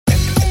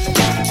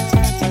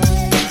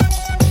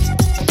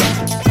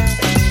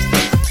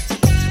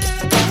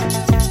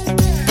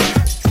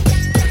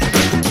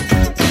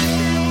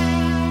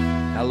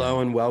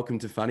welcome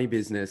to Funny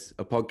Business,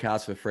 a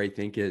podcast for free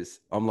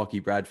thinkers. I'm Lockie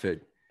Bradford.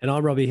 And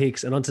I'm Robbie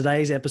Hicks. And on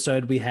today's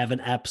episode, we have an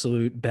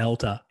absolute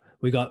belter.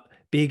 We got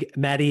big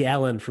Maddie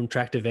Allen from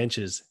Tractor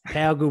Ventures.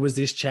 How good was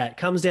this chat?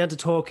 Comes down to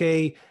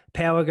Torquay,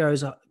 power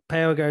goes out,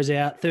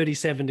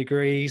 37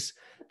 degrees.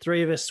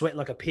 Three of us sweat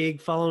like a pig,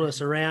 following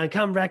us around.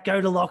 Come back,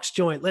 go to Lock's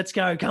joint. Let's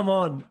go. Come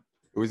on.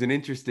 It was an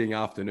interesting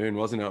afternoon,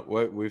 wasn't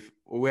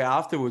it?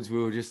 Afterwards, we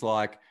were just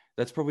like,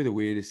 that's probably the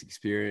weirdest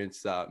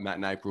experience Matt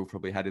and April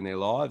probably had in their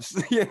lives.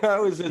 It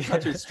was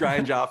such a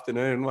strange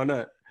afternoon, wasn't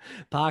it?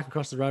 Park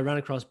across the road, run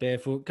across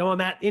barefoot. Come on,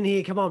 Matt, in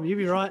here. Come on, you'll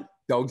be right.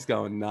 Dogs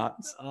going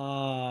nuts.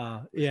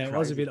 Oh, yeah, it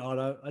was a bit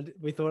odd.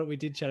 We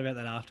did chat about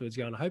that afterwards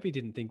going, I hope he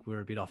didn't think we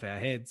were a bit off our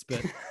heads,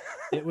 but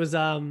it was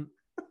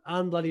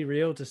unbloody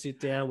real to sit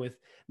down with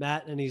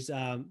Matt and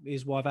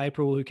his wife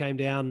April, who came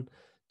down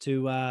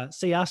to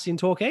see us in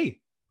Torquay.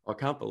 I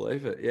can't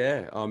believe it.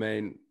 Yeah, I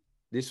mean,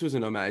 this was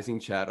an amazing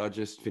chat. I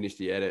just finished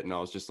the edit and I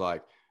was just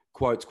like,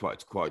 quotes.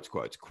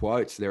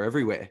 They're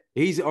everywhere.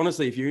 He's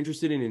honestly, if you're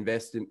interested in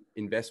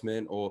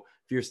investment, or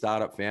if you're a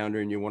startup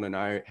founder and you want to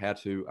know how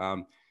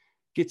to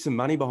get some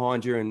money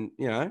behind you and,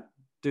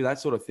 do that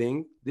sort of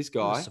thing, this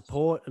guy. The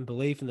support and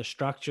belief in the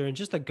structure and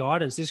just the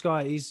guidance. This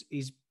guy,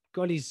 he's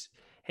got his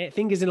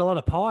fingers in a lot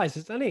of pies,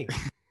 isn't he?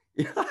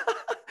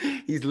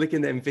 He's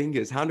licking them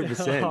fingers,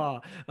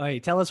 100%.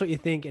 Hey, tell us what you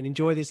think and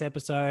enjoy this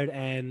episode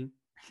and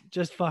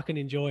just fucking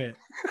enjoy it.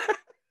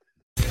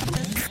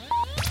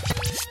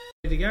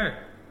 Ready to go?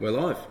 We're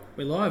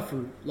live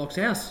from Lock's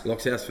house.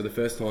 Lock's house for the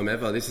first time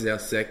ever. This is our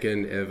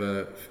second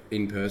ever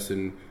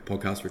in-person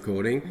podcast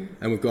recording,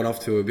 and we've got off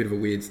to a bit of a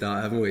weird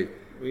start, haven't we?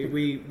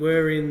 We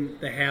were in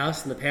the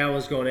house and the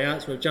power's gone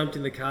out, so we've jumped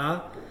in the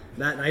car.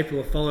 Matt and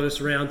April have followed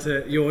us around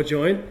to your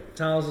joint.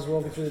 Charles is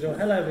walking through the door.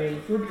 Hello,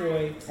 man. Good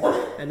boy.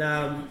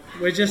 And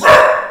we're just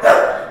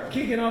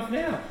kicking off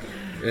now.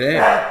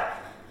 Yeah.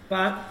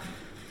 But,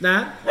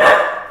 Matt,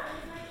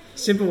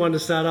 simple one to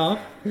start off.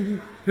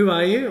 Who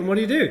are you and what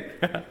do you do?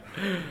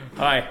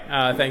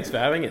 Hi, thanks for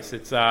having us.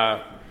 It's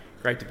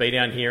great to be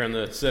down here on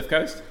the Surf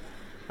Coast.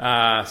 So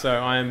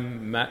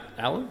I'm Matt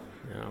Allen,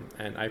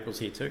 and April's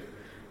here too.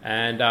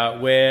 And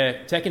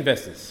we're tech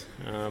investors.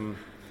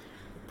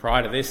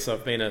 Prior to this,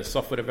 I've been a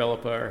software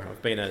developer,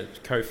 I've been a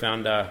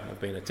co-founder, I've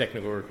been a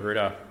technical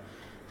recruiter,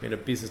 been a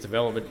business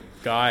development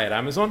guy at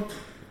Amazon,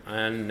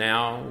 and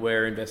now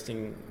we're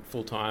investing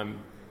full-time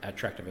at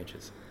Tractor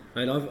Ventures.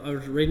 Mate, I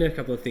was reading a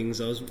couple of things.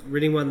 I was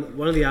reading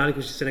one of the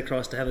articles you sent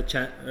across to have a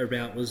chat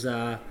about was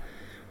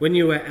when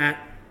you were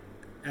at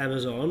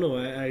Amazon or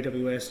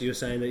AWS, you were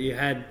saying that you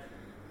had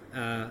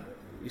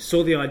you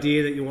saw the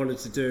idea that you wanted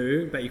to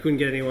do, but you couldn't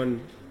get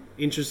anyone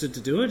interested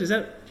to do it. Is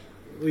that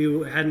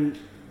you hadn't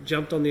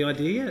jumped on the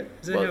idea yet?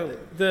 Is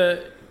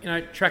that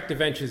how... Tractor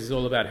Ventures is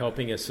all about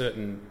helping a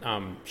certain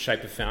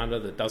shape of founder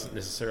that doesn't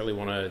necessarily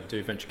want to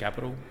do venture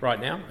capital right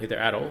now, either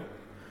at all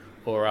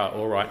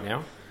or right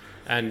now.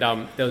 And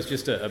there was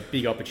just a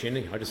big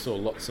opportunity. I just saw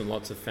lots and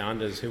lots of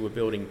founders who were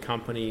building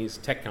companies,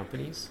 tech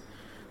companies,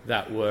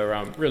 that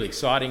were really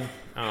exciting,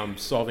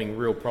 solving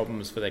real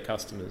problems for their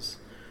customers.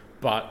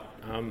 But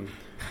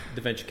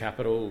the venture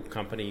capital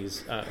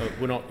companies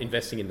were not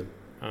investing in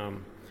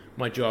them.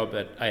 My job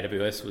at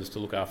AWS was to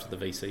look after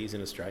the VCs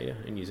in Australia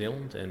and New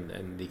Zealand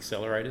and the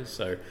accelerators.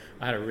 So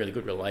I had a really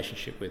good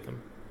relationship with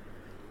them.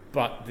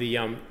 But the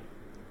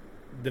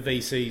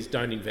VCs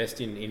don't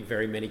invest in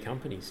very many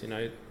companies.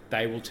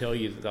 They will tell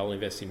you that they'll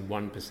invest in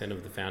 1%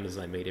 of the founders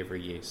they meet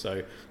every year.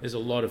 So there's a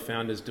lot of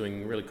founders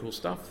doing really cool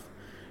stuff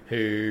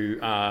who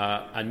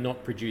are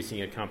not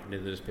producing a company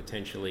that is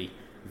potentially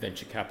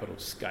venture capital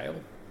scale.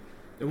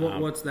 And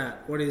what's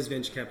that? What is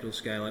venture capital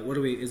scale? Like,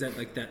 is that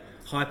like that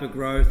hyper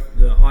growth,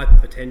 the hyper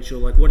potential?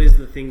 Like, what is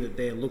the thing that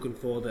they're looking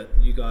for that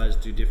you guys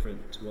do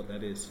different to what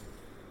that is?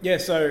 Yeah,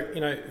 so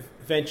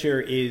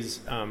venture is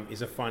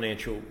a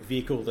financial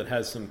vehicle that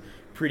has some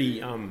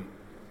pretty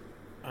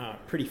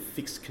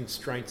fixed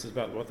constraints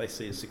about what they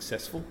see as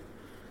successful.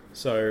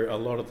 So a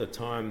lot of the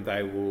time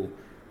they will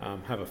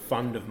have a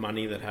fund of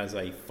money that has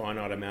a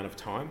finite amount of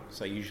time.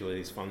 So usually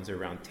these funds are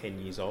around 10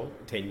 years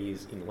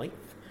in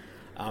length,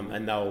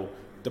 and they'll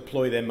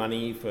deploy their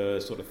money for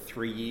sort of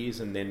 3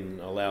 years and then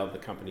allow the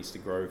companies to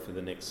grow for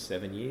the next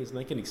 7 years. And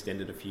they can extend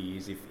it a few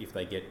years if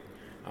they get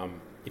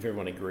if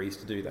everyone agrees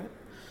to do that.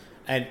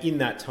 And in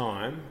that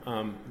time,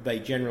 they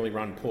generally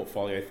run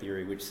portfolio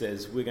theory, which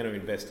says we're going to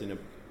invest in a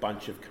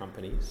bunch of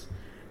companies,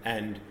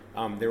 and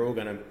they're all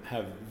going to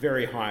have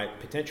very high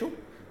potential,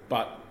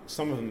 but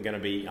some of them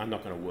are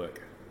not going to work.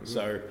 Mm-hmm.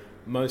 So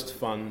most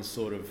funds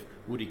sort of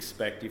would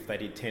expect if they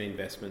did 10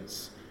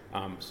 investments,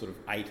 sort of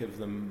 8 of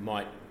them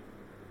might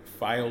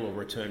fail or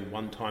return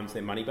 1 times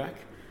their money back.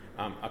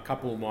 A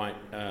couple might,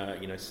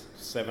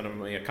 7 of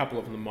them, a couple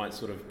of them might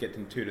sort of get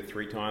them 2 to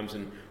 3 times,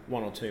 and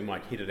 1 or 2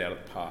 might hit it out of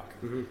the park.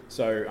 Mm-hmm.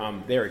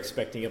 So they're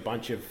expecting a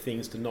bunch of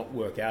things to not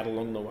work out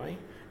along the way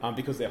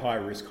because they're high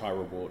risk, high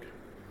reward.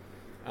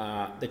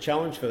 The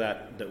challenge for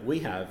that we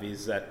have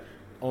is that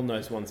on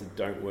those ones that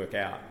don't work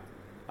out,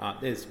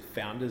 there's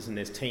founders and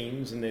there's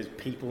teams and there's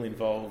people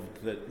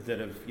involved that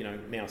have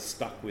now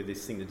stuck with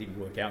this thing that didn't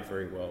work out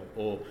very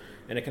well,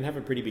 and it can have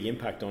a pretty big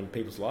impact on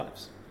people's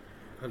lives.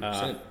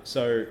 100%.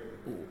 So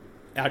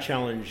our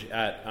challenge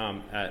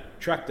at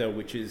Tractor,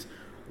 which is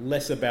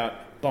less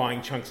about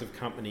buying chunks of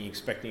company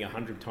expecting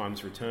 100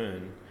 times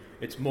return,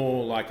 it's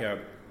more like a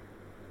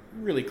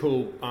really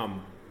cool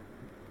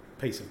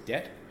piece of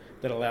debt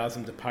that allows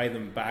them to pay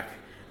them back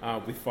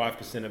with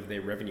 5% of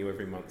their revenue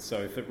every month. So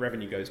if the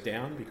revenue goes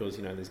down, because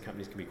these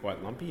companies can be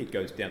quite lumpy, it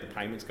goes down, the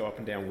payments go up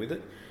and down with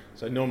it.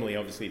 So normally,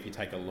 obviously, if you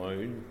take a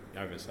loan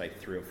over, say,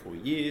 3 or 4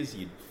 years,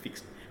 you'd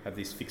have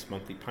this fixed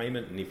monthly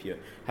payment, and if you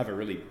have a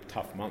really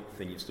tough month,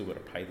 then you've still got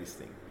to pay this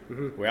thing.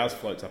 Where ours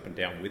floats up and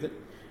down with it.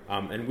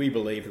 And we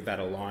believe that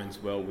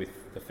aligns well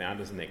with the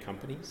founders and their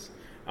companies.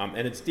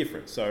 And it's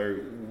different. So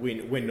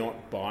we're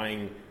not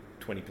buying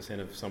 20%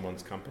 of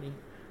someone's company.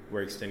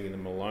 We're extending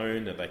them a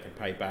loan that they can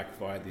pay back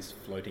via this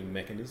floating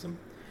mechanism.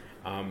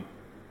 And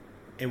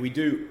we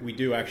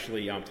do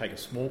actually take a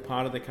small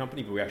part of the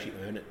company, but we actually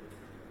earn it.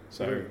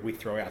 So we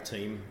throw our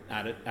team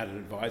at it at an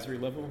advisory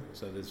level.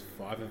 So there's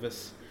 5 of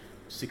us,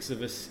 6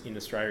 of us in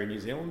Australia and New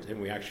Zealand, and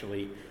we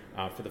actually,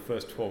 for the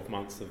first 12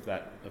 months of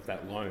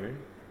that loan,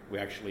 we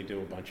actually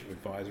do a bunch of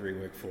advisory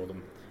work for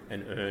them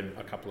and earn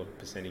a couple of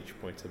percentage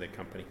points of their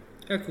company.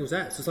 How cool is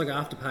that? So it's like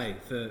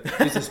Afterpay for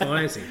business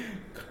financing.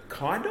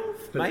 Kind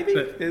of, But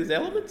there's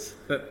elements.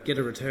 But get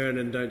a return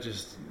and don't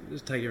just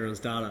take everyone's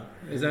data.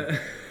 Is that...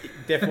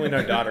 Definitely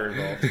no data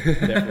involved.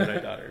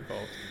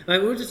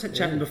 Like, we were just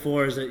chatting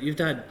before, is that you've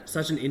had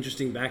such an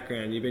interesting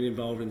background. You've been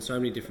involved in so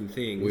many different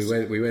things.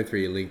 We went through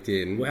your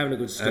LinkedIn. We're having a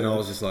good story. And I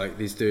was just like,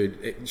 this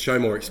dude, show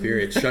more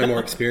experience.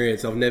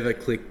 I've never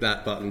clicked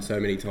that button so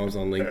many times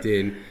on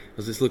LinkedIn. I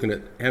was just looking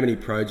at how many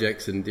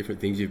projects and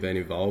different things you've been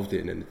involved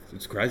in, and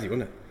it's crazy,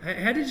 wasn't it?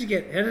 How did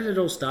it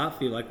all start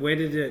for you? Like, when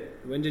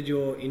did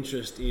your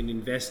interest in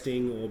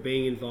investing or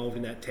being involved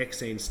in that tech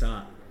scene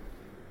start?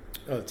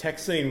 The tech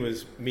scene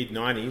was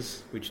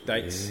mid-90s, which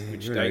dates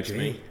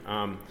me.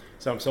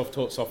 So I'm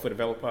self-taught software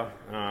developer,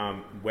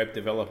 web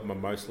developer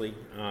mostly.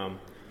 I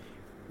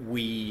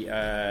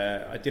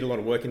did a lot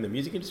of work in the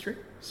music industry.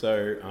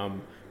 So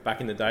back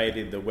in the day, I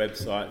did the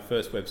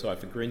first website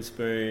for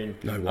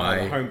Grinspoon. No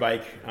way.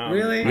 Homebake.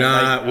 Really?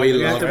 Nah, we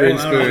love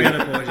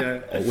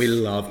Grinspoon. We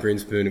love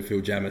Grinspoon and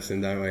Phil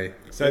Jamison, don't we?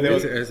 So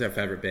that's our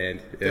favourite band.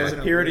 Yeah. There was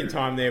a period in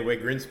time there where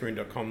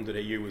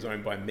grinspoon.com.au was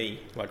owned by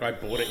me. Like, I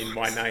bought it in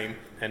my name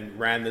and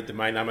ran the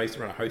domain name. I used to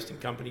run a hosting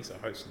company, so I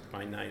hosted the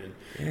domain name.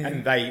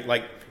 And they,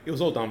 it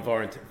was all done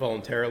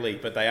voluntarily,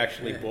 but they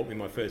actually bought me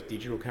my first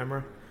digital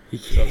camera. Yeah.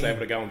 So I was able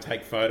to go and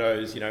take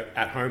photos,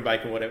 at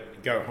Homebake or whatever,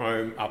 go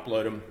home,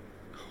 upload them,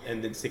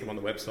 and then stick them on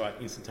the website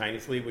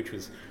instantaneously, which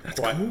was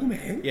quite cool,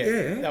 man.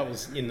 Yeah, that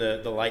was in the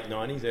late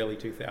 90s, early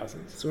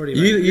 2000s. Sorry,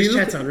 this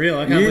chat's unreal.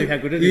 I can't believe how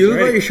good it is. You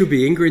look like you should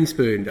be in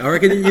Grinspoon. I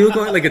reckon you look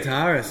like the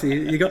guitarist.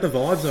 You got the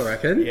vibes, I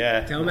reckon.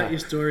 Yeah. Tell me about your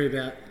story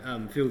about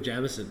Phil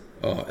Jamison.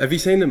 Oh, have you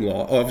seen them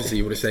live? Oh, obviously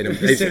you would have seen them.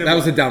 That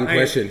was a dumb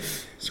question.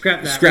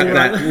 Scrap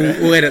that.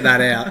 We'll edit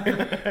that out.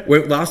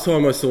 Last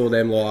time I saw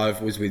them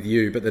live was with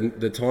you, but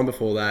the time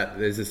before that,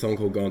 there's a song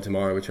called Gone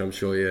Tomorrow, which I'm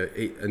sure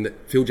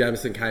Phil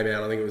Jamison came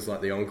out, I think it was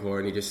like the encore,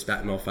 and he just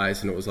spat in my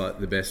face, and it was like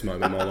the best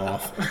moment of my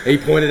life. He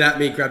pointed at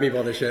me, grabbed me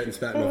by the shirt and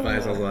spat in my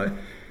face. I was like,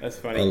 that's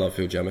funny. I love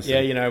Phil Jamison.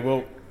 Yeah,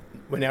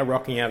 we're now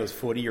rocking out as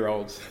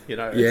 40-year-olds,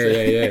 Yeah.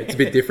 It's a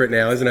bit different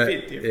now, isn't it? A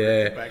bit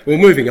different. Yeah. Well,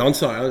 moving on,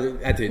 sorry,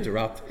 I had to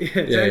interrupt. Take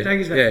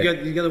us back.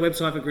 You got the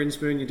website for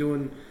Grinspoon, you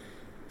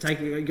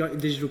got a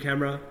digital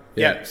camera.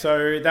 Yeah,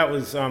 so that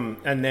was,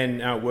 and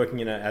then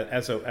working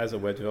as a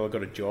web developer,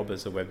 got a job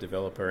as a web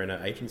developer in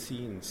an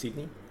agency in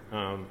Sydney,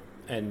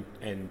 and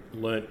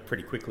learnt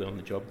pretty quickly on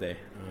the job there.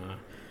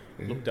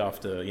 Looked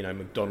after,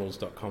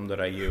 McDonald's.com.au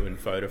and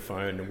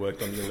Vodafone, and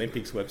worked on the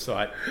Olympics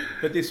website.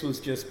 But this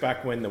was just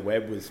back when the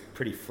web was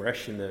pretty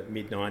fresh in the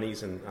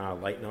mid-90s and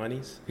late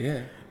 90s.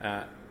 Yeah.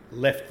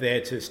 Left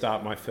there to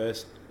start my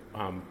first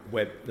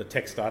the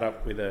tech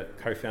startup with a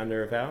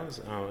co-founder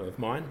of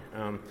mine.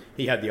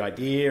 He had the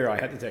idea, I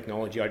had the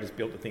technology, I just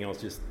built the thing. I was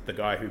just the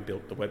guy who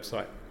built the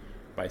website,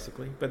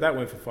 basically. But that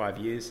went for 5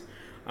 years.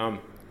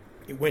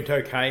 It went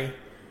okay.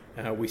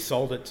 We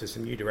sold it to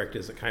some new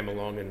directors that came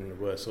along and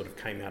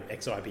came out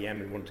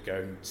ex-IBM and wanted to go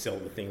and sell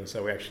the thing,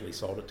 so we actually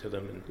sold it to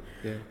them.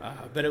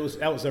 But that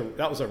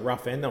was a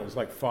rough end. That was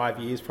like 5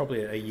 years,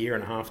 probably a year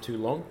and a half too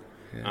long.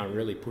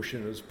 Really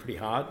pushing. It was pretty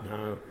hard.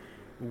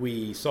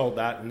 We sold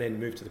that and then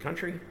moved to the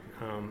country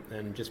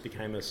and just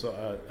became a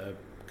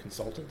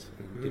consultant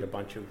and did a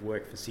bunch of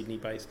work for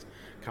Sydney-based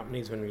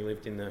companies when we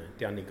lived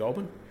down near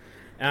Goulburn.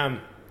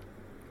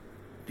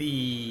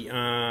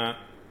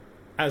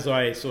 As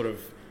I sort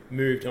of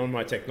moved on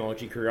my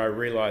technology career, I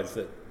realised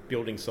that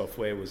building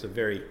software was a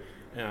very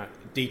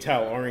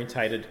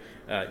detail-orientated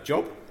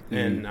job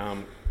and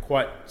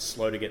quite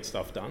slow to get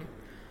stuff done,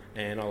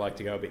 and I like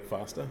to go a bit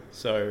faster.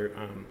 So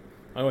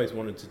I always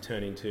wanted to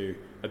turn into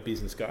a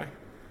business guy.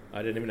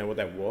 I didn't even know what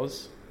that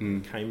was.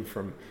 Came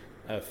from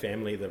a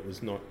family that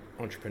was not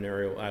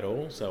entrepreneurial at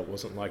all, so it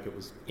wasn't like it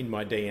was in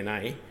my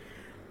DNA.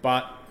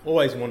 but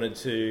always wanted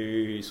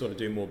to sort of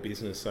do more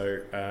business.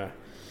 So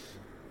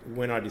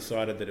when I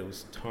decided that it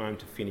was time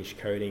to finish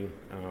coding,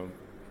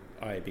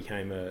 I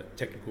became a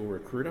technical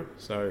recruiter.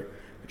 So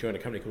I joined a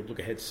company called Look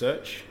Ahead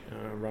Search,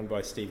 run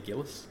by Steve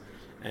Gillis,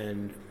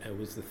 and I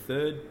was the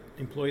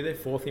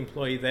fourth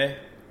employee there,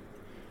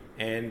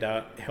 and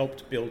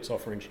helped build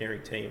software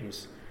engineering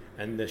teams.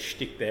 And the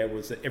shtick there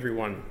was that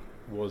everyone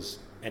was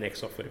an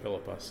ex-software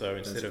developer. So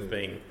instead of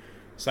being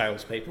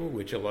salespeople,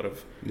 which a lot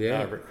of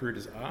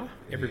recruiters are,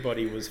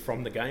 everybody was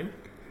from the game.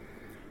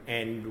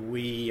 And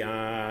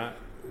I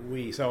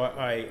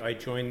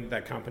joined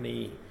that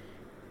company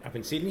up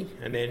in Sydney,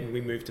 and then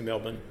we moved to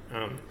Melbourne.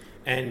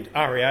 And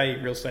REA,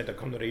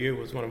 realestate.com.au,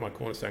 was one of my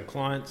cornerstone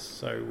clients.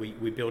 So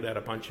we built out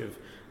a bunch of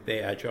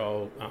their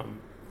agile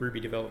Ruby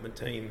development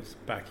teams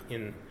back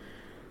in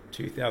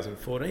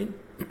 2014,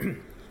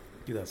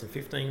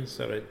 2015.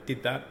 So I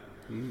did that.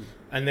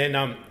 And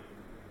then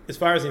as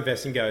far as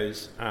investing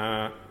goes,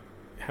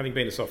 having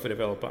been a software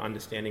developer,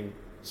 understanding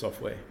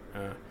software,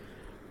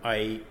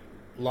 I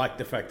liked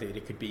the fact that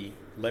it could be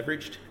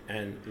leveraged,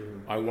 and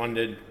I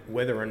wondered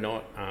whether or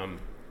not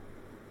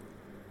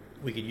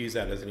we could use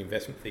that as an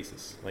investment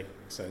thesis.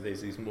 So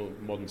there's these more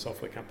modern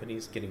software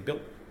companies getting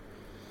built,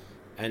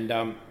 and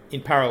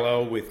in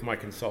parallel with my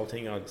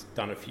consulting, I'd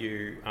done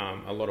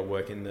a lot of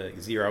work in the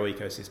Xero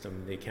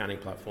ecosystem, the accounting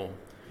platform,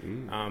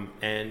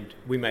 and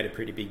we made a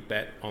pretty big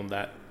bet on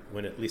that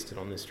when it listed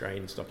on the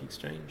Australian Stock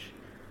Exchange,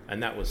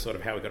 and that was sort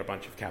of how we got a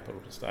bunch of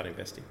capital to start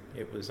investing.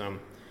 It was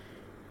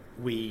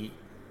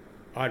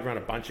I'd run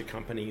a bunch of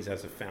companies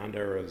as a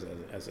founder,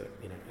 as a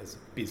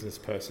business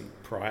person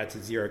prior to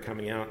Xero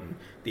coming out, and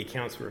the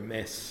accounts were a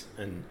mess,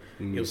 and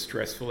it was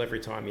stressful every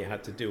time you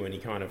had to do any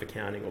kind of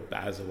accounting or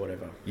BAS or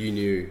whatever. You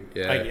knew,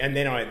 yeah. And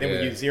then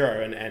we used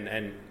Xero,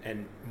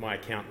 and my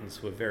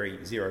accountants were very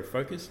Xero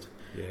focused.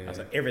 Yeah. I was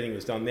like, everything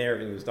was done there,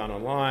 everything was done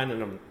online,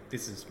 and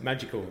this is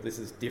magical, this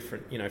is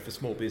different. For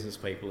small business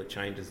people, it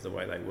changes the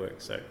way they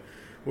work. So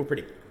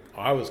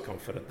I was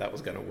confident that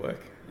was going to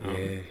work.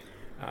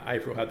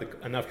 April had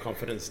enough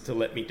confidence to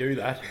let me do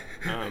that,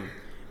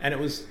 and it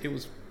was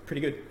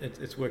pretty good.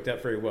 It's worked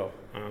out very well.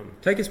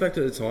 Take us back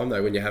to the time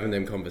though when you're having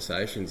them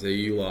conversations. Are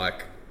you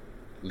like,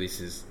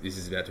 this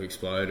is about to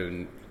explode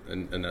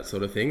and that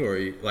sort of thing, or are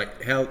you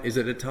like, how is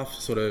it a tough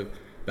sort of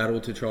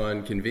battle to try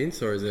and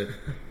convince, or is it?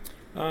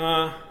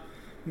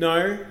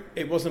 No,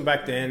 it wasn't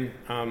back then.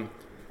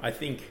 I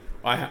think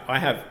I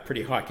have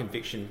pretty high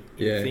conviction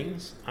in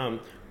things,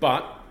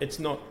 but it's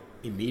not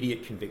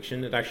immediate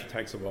conviction. It actually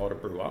takes a while to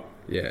brew up.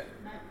 Maybe I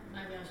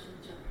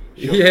should jump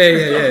in.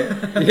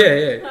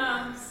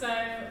 Yeah. So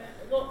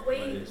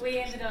we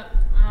ended up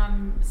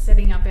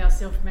setting up our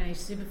self-managed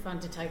super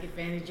fund to take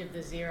advantage of the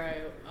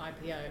Xero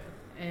IPO,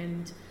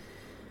 and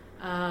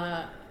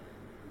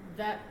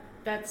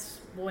that's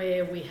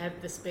where we had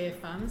the spare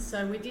funds.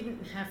 So we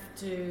didn't have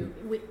to.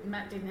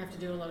 Matt didn't have to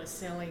do a lot of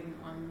selling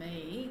on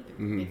me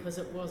because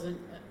it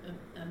wasn't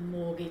a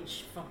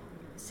mortgage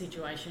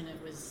situation.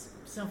 It was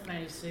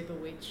self-managed super,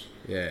 which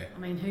I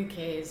mean, who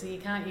cares? You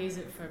can't use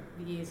it for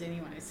years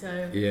anyway.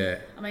 So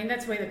I mean,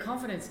 that's where the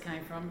confidence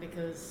came from,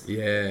 because we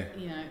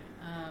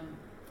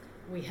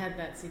had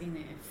that sitting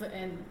there,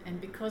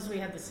 and because we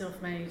had the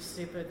self-managed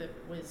super that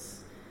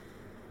was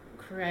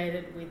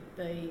created with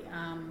the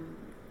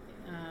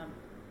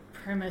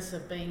premise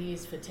of being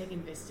used for tech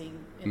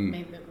investing, it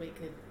meant that we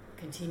could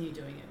continue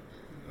doing it.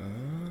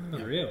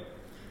 Real.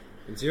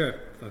 And Xero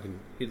fucking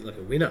hit like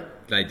a winner.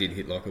 They did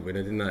hit like a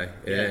winner, didn't they?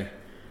 Yeah.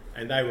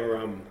 And they were,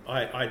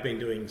 I'd been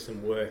doing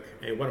some work,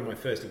 and one of my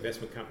first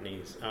investment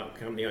companies,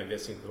 company I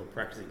invested in called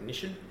Practice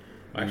Ignition,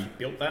 I actually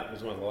built that. It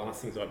was one of the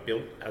last things I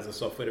built as a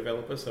software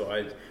developer. So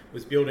I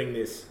was building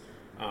this,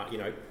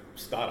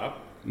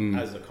 startup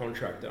as a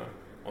contractor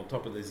on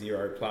top of the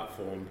Xero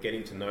platform,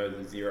 getting to know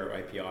the Xero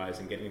APIs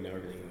and getting to know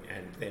everything,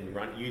 and then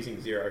using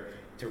Xero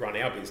to run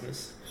our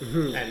business.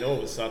 And all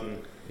of a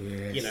sudden,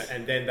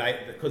 and then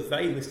because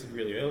they listed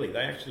really early, they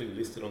actually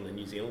listed on the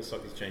New Zealand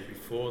Stock Exchange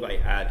before they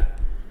had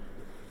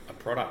a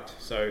product.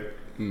 So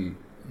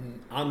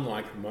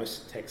unlike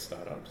most tech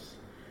startups,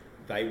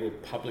 they were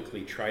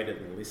publicly traded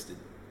and listed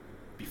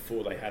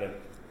before they had a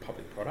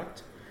public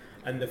product.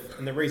 And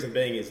the reason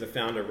being is the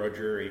founder, Rod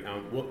Drury,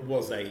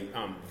 was a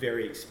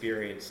very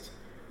experienced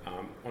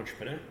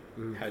entrepreneur,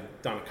 had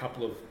done a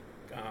couple of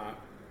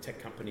tech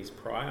companies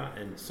prior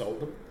and sold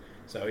them.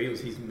 So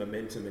his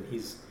momentum and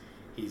his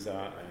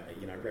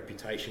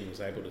reputation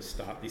was able to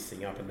start this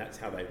thing up, and that's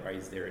how they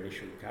raised their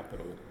initial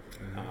capital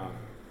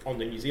on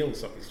the New Zealand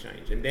Stock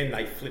Exchange. And then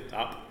they flipped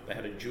up. They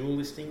had a dual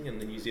listing in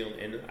the New Zealand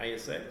and the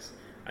ASX,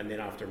 and then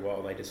after a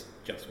while they just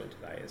went to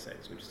the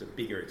ASX, which is a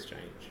bigger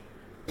exchange.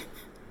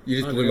 You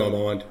just blew my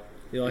mind.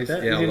 You like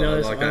that? Yeah, I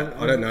like that.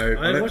 I don't know.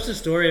 I watched the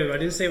story, but I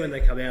didn't see it when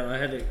they come out. I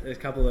had a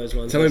couple of those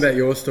ones. Tell me about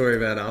your story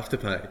about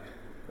Afterpay.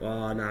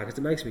 Oh, no, because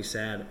it makes me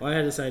sad. I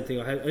had the same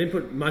thing. I didn't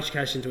put much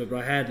cash into it, but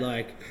I had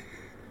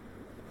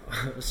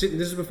this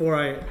is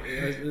before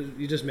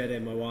you just met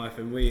Em, my wife,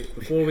 and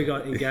before we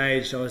got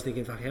engaged, I was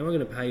thinking, fuck, how am I going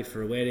to pay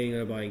for a wedding,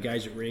 or buy an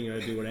engagement ring,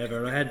 or do whatever?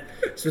 And I had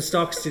some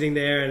stocks sitting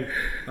there, and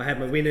I had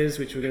my winners,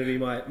 which were going to be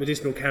my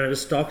medicinal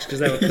cannabis stocks, because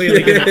they were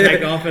clearly going to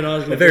take off, and I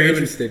was going to very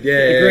interested.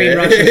 The green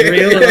rush is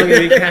real, and I'm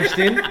going to be cashed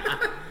in.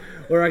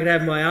 Or I could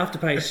have my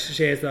Afterpay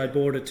shares that I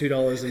bought at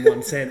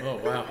 $2.01. Oh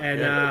wow!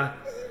 And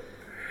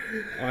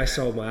I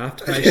sold my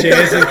Afterpay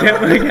shares and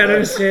kept my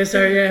cannabis shares.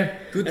 So yeah,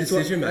 good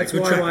decision, mate.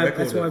 Good That's track record.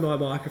 That's why my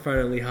microphone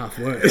only half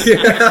works.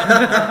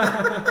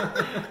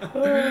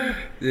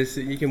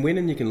 You can win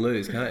and you can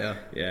lose, can't you?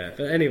 Yeah,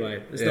 but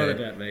anyway, it's not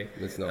about me.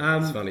 It's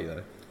not. It's funny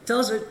though. Tell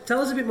us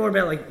a bit more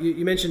about, like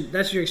you mentioned,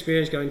 that's your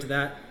experience going to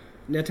that.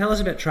 Now tell us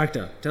about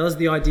Tractor. Tell us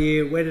the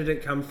idea. Where did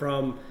it come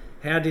from?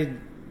 How did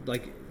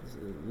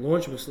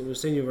launch? We've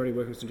seen you've already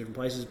working with some different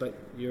places, but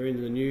you're in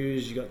the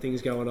news. You got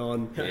things going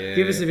on. Yeah.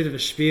 Give us a bit of a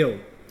spiel.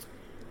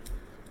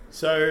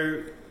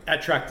 So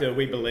at Tractor,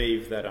 we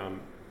believe that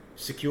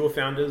secure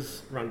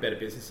founders run better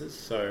businesses.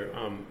 So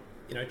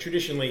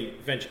traditionally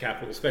venture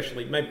capital,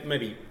 especially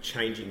maybe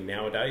changing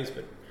nowadays,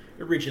 but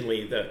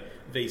originally the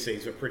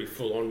VCs were pretty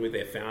full on with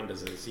their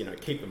founders as,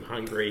 keep them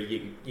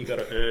hungry. You got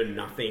to earn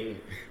nothing.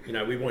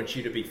 We want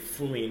you to be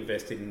fully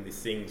invested in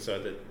this thing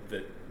so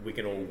that we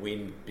can all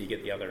win big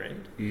at the other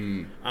end.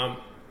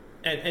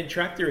 And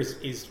Tractor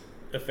is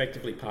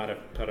effectively part of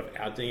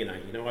our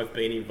DNA. I've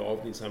been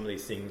involved in some of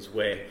these things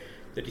where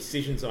the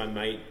decisions I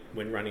made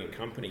when running a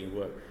company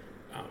were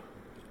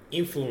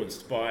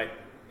influenced by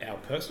our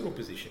personal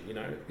position,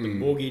 the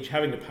mortgage,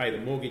 having to pay the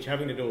mortgage,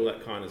 having to do all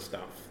that kind of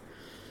stuff.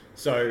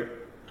 So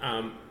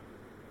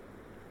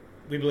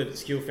we believe that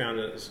secure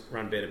founders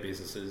run better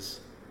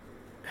businesses.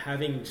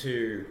 Having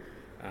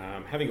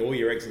all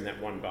your eggs in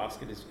that one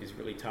basket is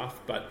really tough,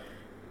 but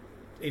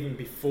even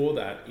before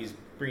that is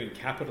bringing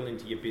capital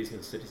into your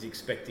business that is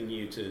expecting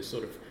you to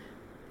sort of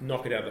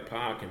knock it out of the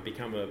park and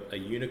become a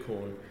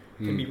unicorn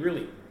can be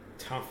really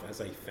tough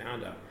as a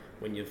founder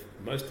when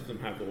most of them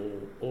have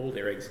all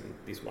their eggs in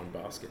this one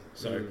basket.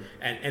 So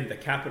and the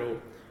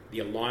capital, the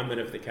alignment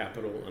of the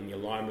capital and the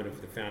alignment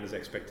of the founder's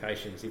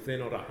expectations, if they're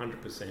not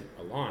 100%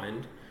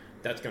 aligned,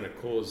 that's going to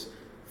cause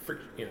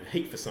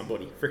heat for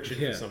somebody, friction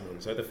for someone.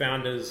 So the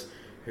founders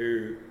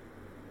who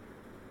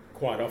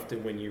quite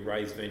often when you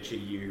raise venture,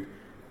 you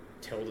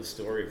tell the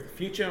story of the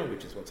future,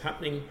 which is what's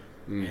happening.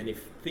 And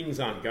if things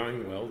aren't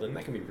going well, then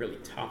that can be really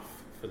tough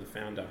for the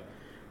founder.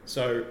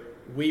 So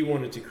we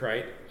wanted to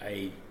create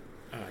a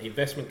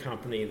investment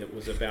company that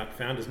was about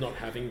founders not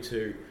having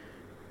to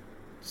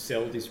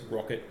sell this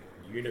rocket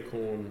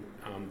unicorn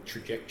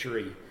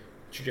trajectory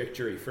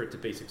for it to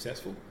be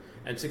successful.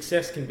 And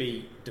success can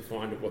be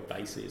defined of what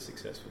they see as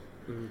successful.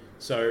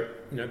 So,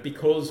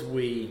 because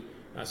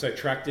so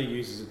Tractor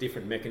uses a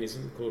different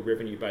mechanism called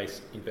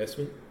revenue-based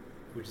investment,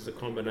 which is a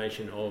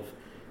combination of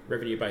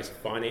revenue-based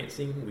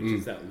financing, which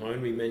is that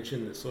loan we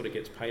mentioned that sort of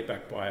gets paid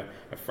back by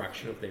a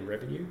fraction of their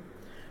revenue,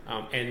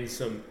 and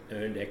some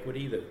earned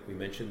equity that we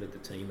mentioned that the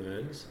team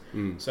earns.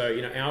 So,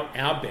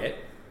 our bet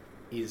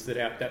is that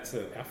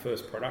our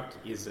first product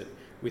is that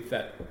with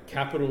that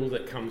capital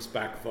that comes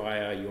back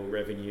via your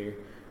revenue,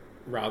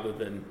 rather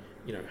than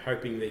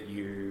hoping that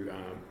you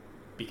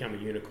become a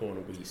unicorn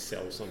or we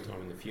sell sometime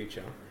in the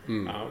future,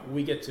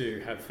 we get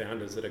to have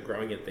founders that are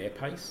growing at their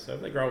pace. So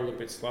if they grow a little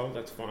bit slower,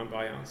 that's fine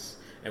by us,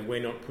 and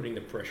we're not putting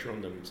the pressure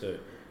on them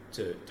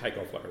to take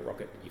off like a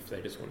rocket if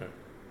they just want to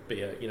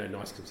be a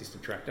nice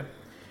consistent tractor.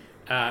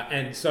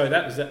 And so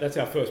that's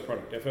our first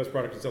product. Our first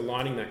product is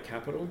aligning that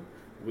capital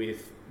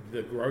with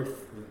the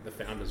growth the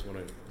founders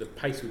the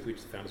pace with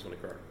which the founders want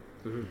to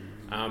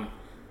grow.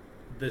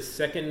 The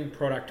second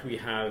product we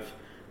have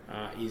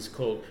is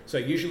called, so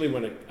usually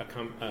when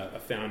a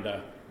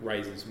founder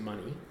raises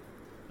money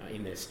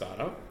in their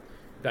startup,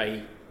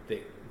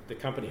 the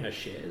company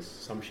has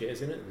some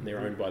shares in it, and they're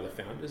owned by the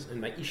founders,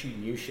 and they issue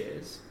new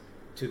shares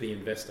to the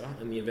investor,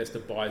 and the investor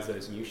buys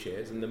those new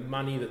shares, and the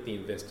money that the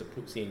investor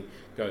puts in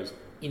goes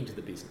into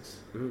the business.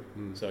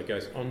 So it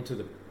goes onto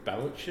the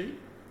balance sheet,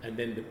 and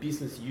then the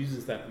business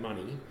uses that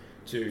money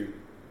to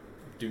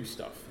do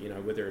stuff,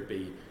 whether it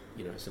be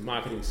some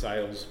marketing,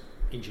 sales,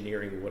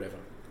 engineering, or whatever.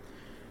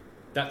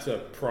 That's a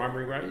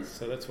primary raise.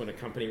 So that's when a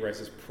company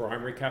raises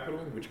primary capital,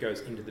 which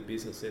goes into the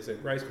business. There's a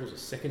raise called a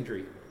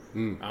secondary,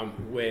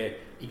 where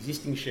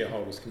existing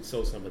shareholders can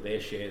sell some of their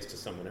shares to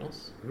someone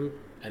else,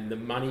 and the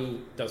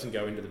money doesn't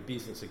go into the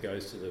business; it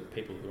goes to the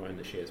people who own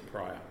the shares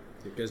prior.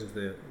 It goes into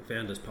the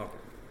founder's pocket.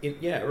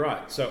 Yeah,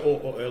 right. So,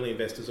 or early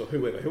investors, or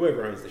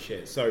whoever owns the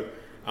shares. So,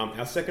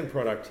 our second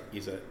product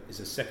is a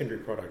secondary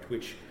product,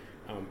 which,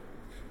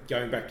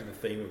 going back to the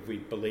theme of we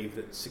believe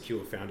that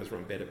secure founders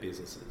run better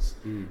businesses.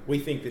 We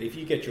think that if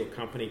you get your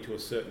company to a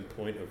certain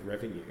point of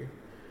revenue,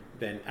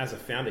 then as a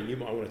founder, you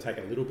might want to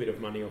take a little bit of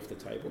money off the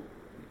table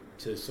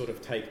to sort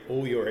of take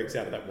all your eggs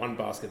out of that one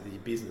basket of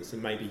your business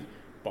and maybe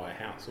buy a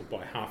house or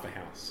buy half a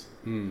house.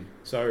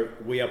 So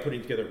we are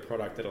putting together a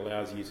product that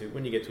allows you to,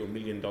 when you get to $1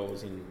 million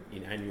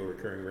in annual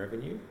recurring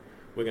revenue,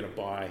 we're going to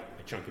buy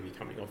a chunk of your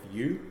company off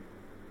you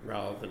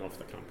rather than off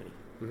the company.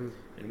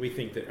 And we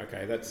think that,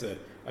 okay, that's a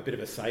bit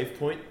of a save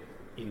point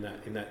in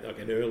that like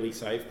an early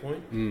save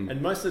point.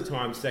 And most of the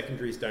time,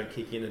 secondaries don't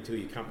kick in until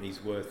your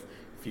company's worth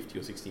 $50 or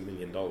 $60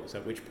 million,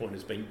 at which point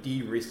it's been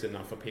de-risked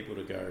enough for people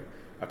to go,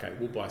 okay,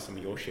 we'll buy some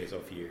of your shares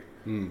off you,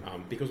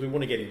 because we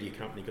want to get into your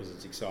company because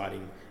it's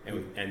exciting,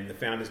 and the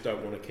founders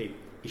don't want to keep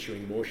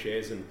issuing more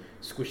shares and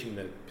squishing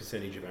the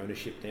percentage of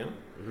ownership down.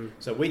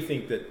 So we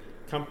think that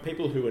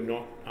people who are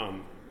not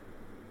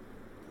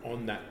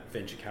on that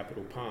venture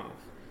capital path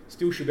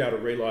still should be able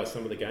to realise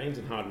some of the gains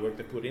and hard work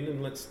they put in.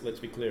 And let's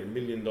be clear, $1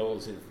 million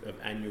of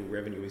annual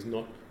revenue is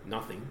not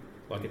nothing.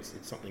 Like it's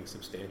something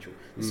substantial.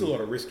 There's still a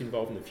lot of risk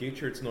involved in the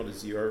future. It's not a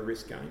zero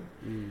risk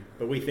game.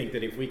 But we think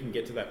that if we can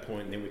get to that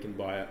point, then we can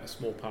buy a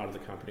small part of the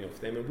company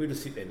off them, and we'll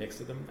just sit there next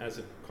to them as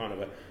a kind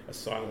of a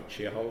silent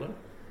shareholder.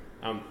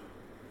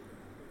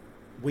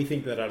 We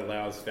think that it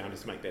allows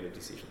founders to make better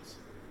decisions.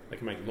 They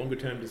can make longer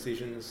term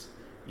decisions.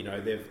 You know,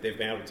 they've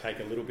been able to take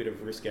a little bit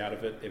of risk out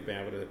of it. They've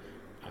been able to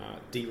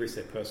de-risk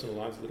their personal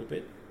lives a little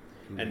bit.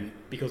 And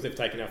because they've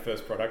taken our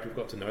first product, we've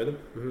got to know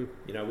them.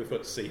 You know, we've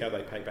got to see how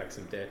they pay back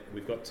some debt.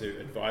 We've got to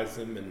advise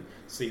them and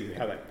see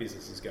how that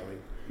business is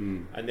going.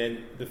 And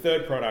then the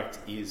third product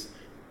is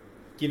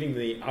giving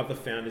the other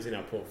founders in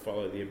our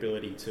portfolio the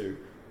ability to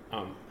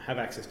have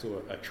access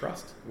to a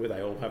trust where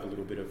they all have a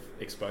little bit of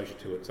exposure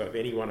to it. So if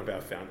any one of our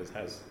founders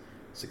has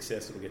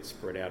success, it'll get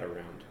spread out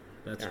around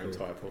our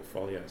entire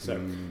portfolio. So,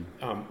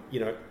 you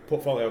know,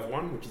 portfolio of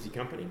 1, which is your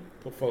company,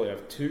 portfolio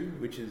of 2,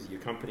 which is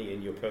your company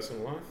and your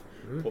personal life,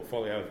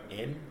 portfolio of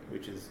N,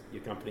 which is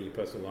your company, your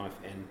personal life,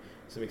 and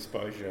some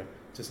exposure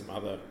to some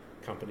other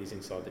companies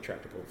inside the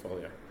Tractor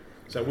portfolio.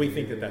 So we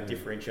think that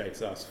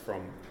differentiates us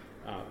from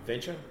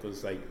venture,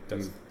 because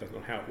that's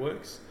not how it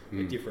works.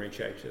 It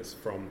differentiates us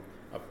from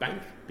a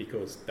bank,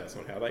 because that's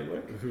not how they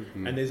work.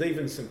 And there's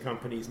even some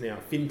companies now,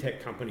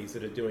 fintech companies,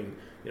 that are doing,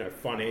 you know,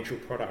 financial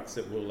products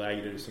that will allow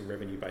you to do some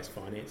revenue-based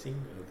financing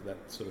of that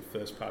sort of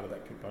first part of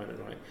that component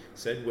I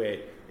said, where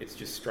it's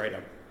just straight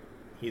up,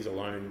 here's a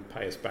loan,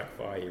 pay us back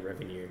via your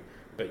revenue,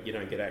 but you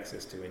don't get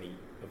access to any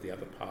of the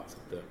other parts of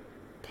the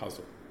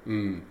puzzle.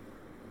 Man,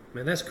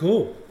 that's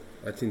cool.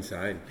 That's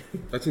insane.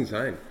 That's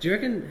insane. Do you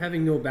reckon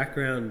having your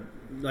background,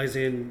 as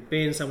in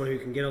being someone who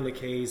can get on the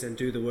keys and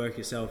do the work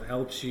yourself,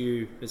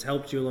 has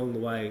helped you along the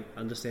way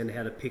understand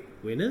how to pick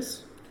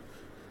winners?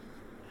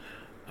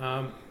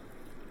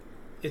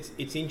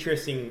 It's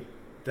interesting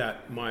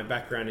that my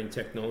background in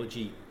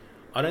technology,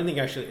 I don't think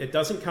actually it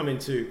doesn't come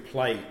into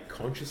play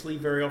consciously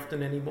very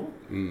often anymore.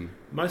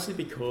 Mostly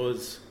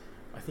because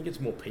I think it's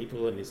more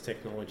people than it's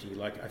technology.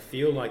 Like, I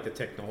feel like the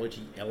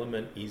technology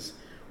element is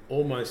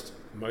almost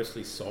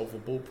mostly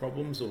solvable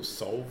problems or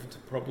solved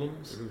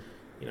problems.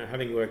 You know,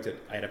 having worked at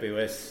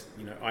AWS,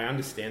 you know, I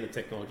understand the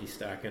technology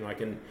stack, and I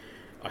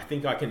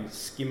think I can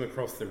skim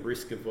across the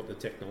risk of what the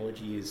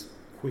technology is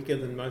quicker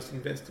than most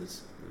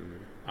investors.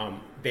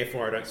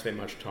 Therefore, I don't spend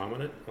much time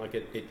on it. Like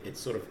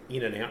it's sort of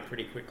in and out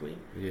pretty quickly.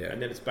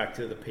 And then it's back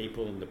to the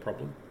people and the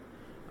problem.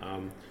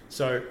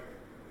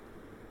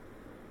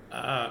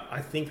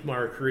 I think my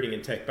recruiting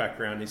and tech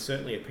background is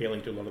certainly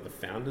appealing to a lot of the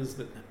founders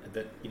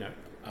that you know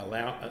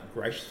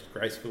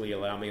gracefully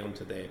allow me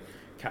onto their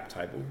cap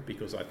table,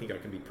 because I think I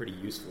can be pretty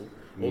useful.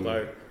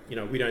 Although, you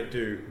know, we don't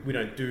do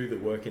the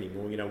work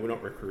anymore. You know, we're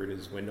not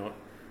recruiters. We're not,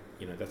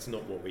 you know, that's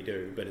not what we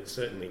do. But it's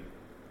certainly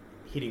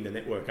hitting the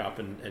network up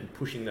and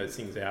pushing those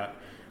things out.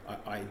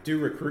 I do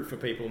recruit for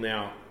people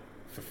now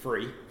for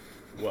free.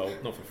 Well,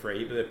 not for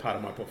free, but they're part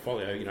of my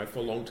portfolio, you know,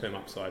 for long-term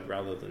upside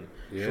rather than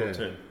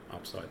short-term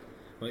upside.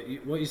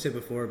 What you said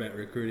before about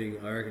recruiting,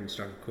 I reckon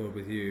struck a chord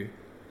with you.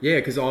 Yeah,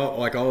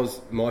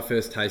 because my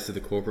first taste of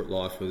the corporate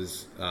life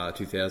was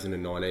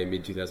 2019,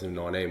 mid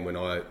 2019, when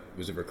I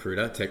was a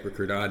recruiter, tech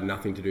recruiter. I had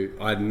nothing to do.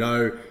 I had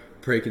no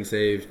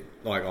preconceived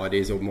like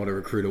ideas of what a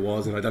recruiter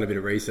was, and I'd done a bit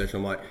of research. And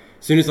I'm like,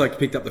 as soon as I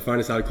picked up the phone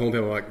and started calling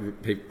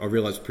people, I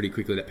realized pretty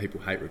quickly that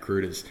people hate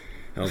recruiters.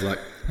 And I was like,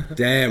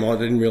 damn, I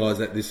didn't realize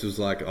that this was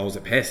like, I was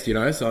a pest, you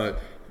know? So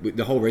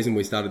the whole reason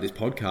we started this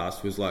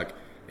podcast was like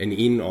an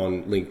in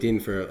on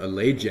LinkedIn for a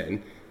lead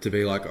gen, to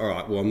be like, all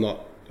right, well, I'm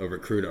not a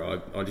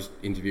recruiter. I just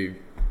interview,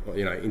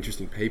 you know,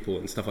 interesting people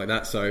and stuff like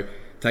that. So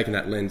taking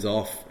that lens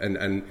off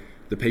and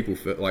the people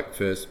for like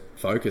first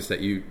focus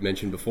that you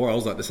mentioned before, I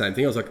was like the same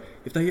thing. I was like,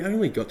 if they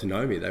only got to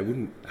know me, they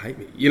wouldn't hate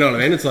me. You know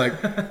what I mean? It's like,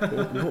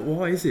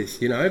 why is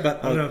this? You know,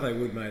 but I don't know if they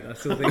would, mate. I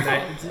still think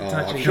it's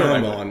touching.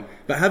 Come on.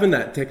 But having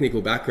that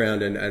technical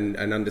background and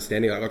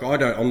understanding, like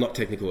I'm not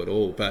technical at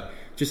all, but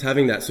just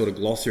having that sort of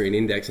glossary and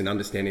index and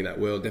understanding that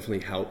world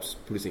definitely helps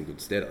put us in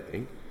good stead, I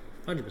think.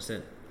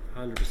 100%.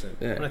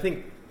 Yeah. And I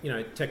think, you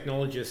know,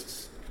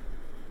 technologists,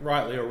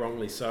 rightly or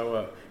wrongly so,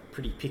 are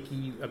pretty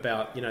picky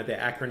about, you know, their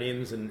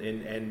acronyms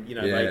and you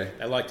know,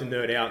 they like to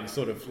nerd out and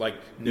sort of like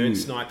nerd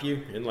snipe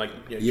you and like,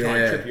 you know, try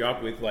and trip you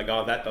up with like,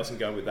 oh, that doesn't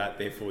go with that,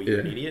 therefore you're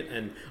an idiot.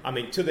 And I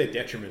mean, to their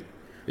detriment.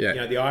 You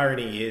know, the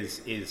irony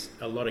is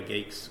a lot of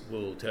geeks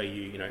will tell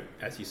you, you know,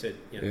 as you said,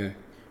 you know,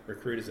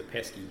 recruiters are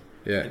pesky.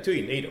 Yeah. until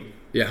you need them.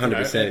 Yeah,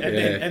 100%.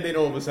 And then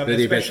all of a sudden, They're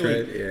the best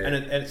especially, friend, yeah.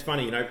 and it's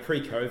funny,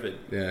 pre-COVID,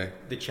 Yeah.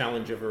 the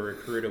challenge of a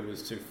recruiter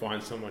was to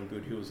find someone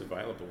good who was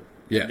available.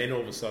 Yeah. And then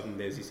all of a sudden,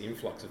 there's this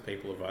influx of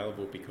people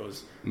available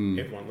because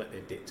everyone let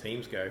their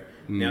teams go.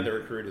 Now the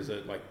recruiters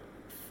are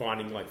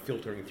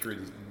filtering through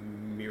this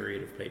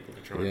myriad of people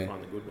to try and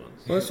find the good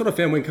ones. Well, that's what I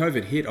found when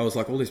COVID hit. I was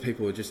like, all these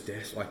people were just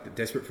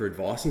desperate for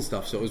advice and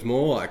stuff. So it was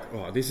more like,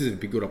 oh, this is a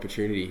big good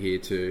opportunity here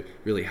to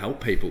really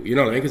help people. You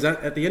know what I mean? Because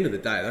at the end of the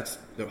day, that's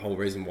the whole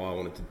reason why I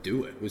wanted to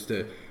do it. I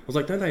was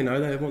like, don't they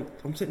know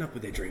I'm setting up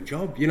with their dream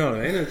job? You know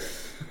what I mean?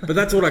 But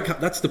that's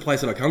that's the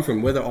place that I come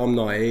from. Whether I'm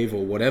naive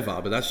or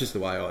whatever, but that's just the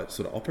way I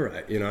sort of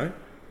operate. You know.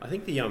 I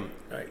think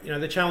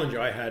the challenge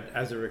I had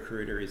as a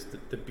recruiter is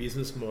the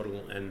business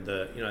model and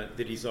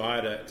the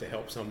desire to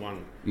help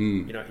someone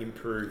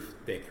improve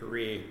their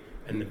career,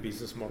 and the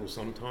business model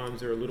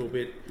sometimes are a little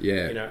bit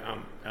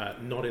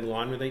not in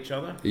line with each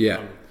other.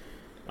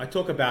 I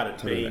talk about it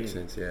totally being makes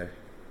sense,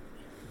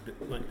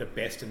 like the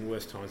best and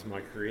worst times of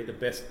my career. The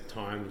best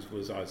times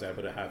was I was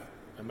able to have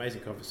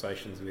amazing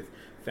conversations with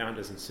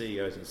founders and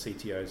CEOs and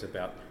CTOs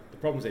about the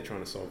problems they're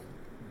trying to solve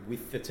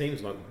with the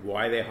teams, like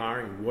why they're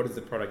hiring, what is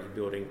the product you're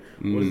building,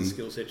 what is the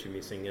skill set you're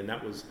missing, and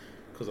that was,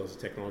 because I was a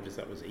technologist,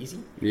 that was easy.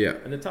 Yeah.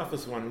 And the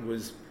toughest one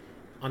was,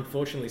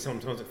 unfortunately,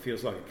 sometimes it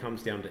feels like it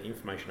comes down to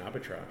information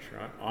arbitrage,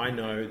 right? I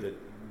know that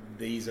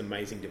these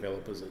amazing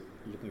developers are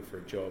looking for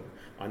a job.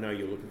 I know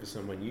you're looking for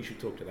someone, you should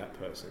talk to that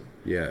person.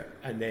 Yeah.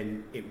 And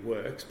then it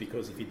works,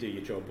 because if you do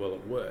your job well,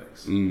 it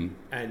works.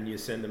 And you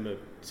send them a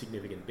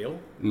significant bill.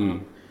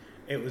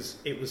 It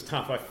was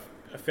tough.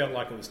 I felt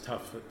like it was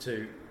tough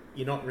to...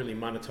 You're not really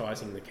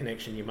monetizing the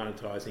connection, you're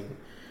monetizing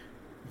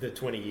the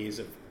 20 years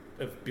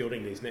of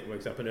building these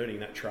networks up and earning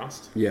that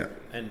trust. Yeah.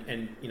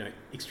 And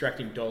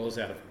extracting dollars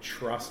out of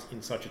trust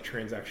in such a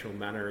transactional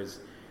manner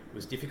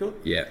was difficult.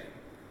 Yeah.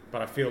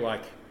 But I feel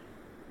like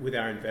with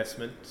our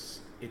investments,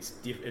 it's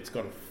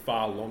got a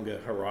far longer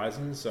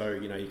horizon. So,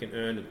 you can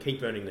earn and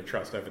keep earning the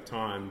trust over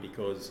time,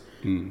 because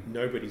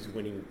nobody's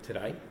winning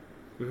today.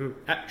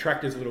 At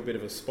Tractor's a little bit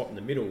of a spot in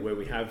the middle where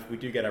we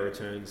do get our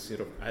returns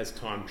sort of as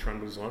time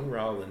trundles on,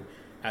 rather than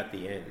at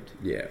the end.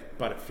 Yeah.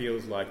 But it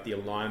feels like the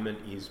alignment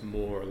is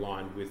more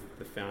aligned with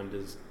the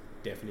founder's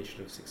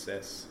definition of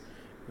success,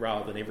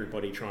 rather than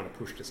everybody trying to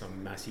push to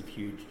some massive,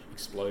 huge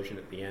explosion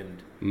at the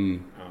end.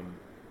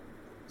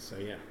 So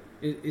yeah.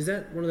 Is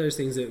that one of those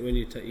things that when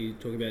you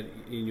talk about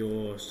in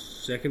your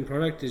second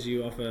product, is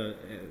you offer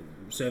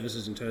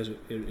services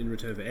in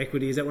return for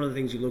equity? Is that one of the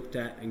things you looked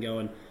at and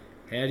going,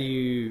 how do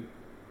you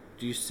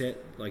set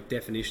like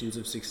definitions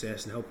of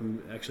success and help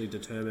them actually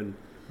determine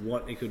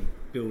what it could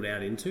build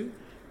out into?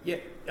 Yeah.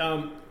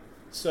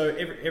 So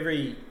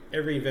every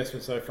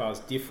investment so far is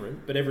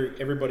different, but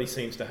everybody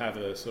seems to have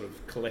a sort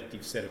of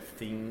collective set of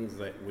things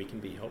that we can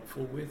be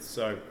helpful with.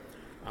 So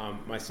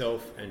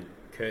myself and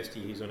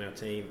Kirsty, who's on our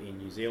team in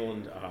New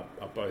Zealand,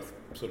 are both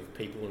sort of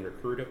people and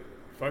recruiter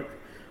folk.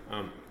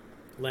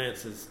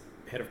 Lance is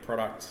head of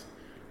product.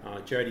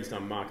 Jody's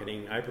done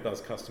marketing. April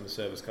does customer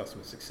service,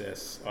 customer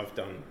success. I've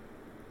done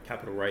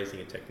capital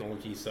raising and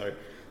technology. So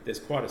there's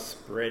quite a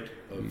spread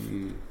of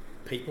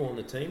people on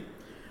the team.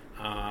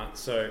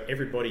 So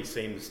everybody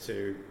seems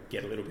to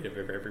get a little bit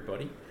of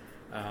everybody.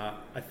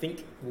 I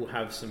think we'll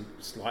have some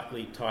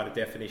slightly tighter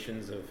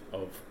definitions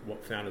of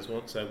what founders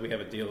want. So we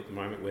have a deal at the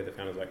moment where the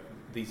founder's like,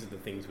 these are the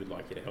things we'd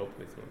like you to help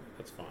with. Well,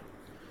 that's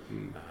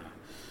fine.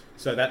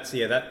 So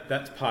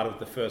that's part of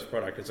the first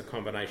product. It's a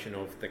combination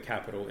of the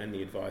capital and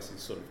the advice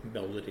is sort of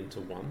melded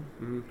into one,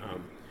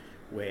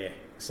 where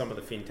some of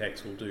the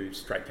fintechs will do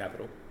straight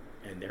capital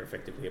and they're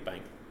effectively a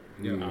bank.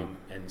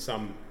 And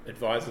some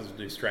advisors will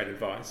do straight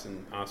advice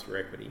and ask for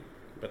equity,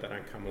 but they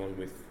don't come along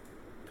with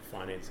the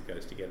finance that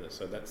goes together.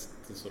 So that's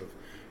the sort of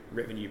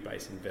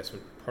revenue-based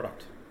investment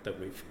product that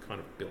we've kind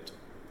of built.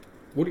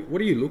 What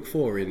do you look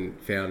for in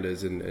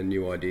founders and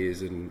new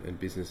ideas and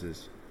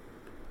businesses?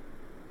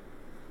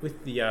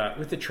 With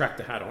the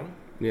Tractor hat on,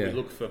 we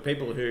look for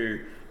people who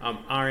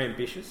are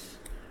ambitious,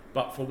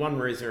 but for one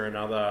reason or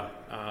another,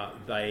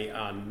 they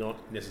are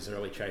not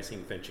necessarily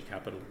chasing venture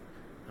capital.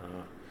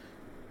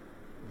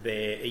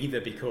 They're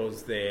either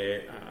because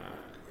they've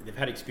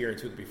had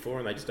experience with it before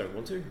and they just don't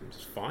want to, which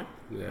is fine.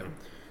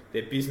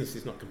 Their business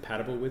is not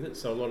compatible with it,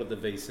 so a lot of the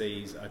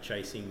VCs are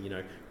chasing,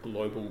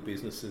 global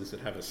businesses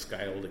that have a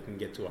scale that can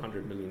get to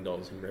 $100 million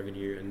in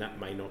revenue, and that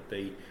may not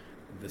be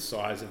the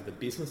size of the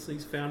business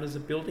these founders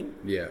are building.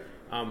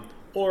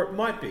 Or it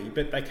might be,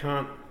 but they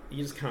can't.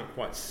 You just can't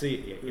quite see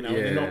it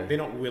yet. They're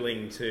not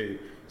willing to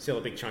sell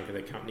a big chunk of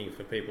their company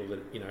for people that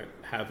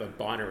have a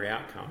binary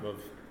outcome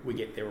of we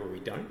get there or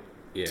we don't.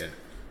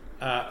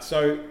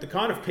 So the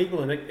kind of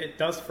people, and it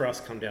does for us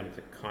come down to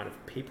the kind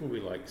of people we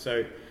like.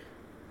 So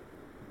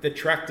the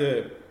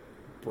Tractor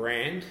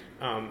brand,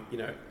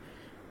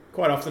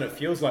 quite often it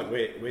feels like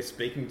we're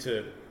speaking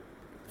to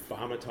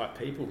farmer type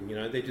people.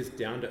 They're just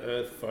down to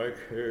earth folk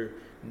who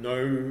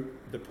know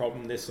the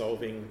problem they're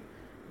solving.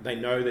 They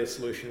know their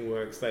solution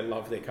works. They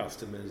love their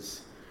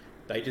customers.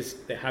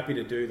 they're happy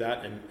to do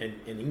that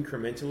and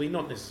incrementally,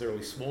 not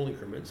necessarily small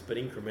increments, but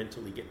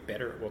incrementally get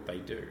better at what they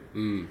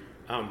do.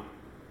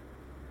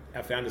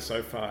 Our founders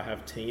so far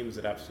have teams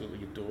that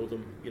absolutely adore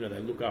them. You know, they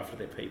look after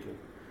their people.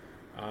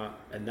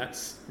 And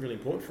that's really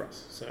important for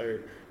us. So,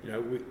 you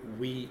know,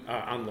 we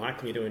are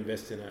unlikely to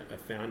invest in a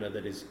founder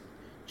that is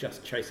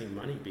just chasing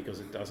money because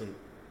it doesn't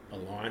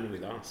align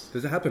with us.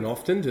 Does it happen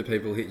often? Do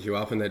people hit you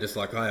up and they're just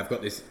like, "Hey, I've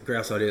got this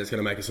grouse idea that's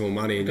going to make us more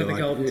money," and Got you're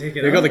the golden like,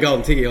 ticket, "You've got huh? the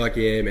golden ticket." You're like,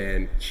 "Yeah,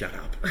 man, shut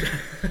up."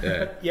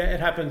 Yeah. Yeah, it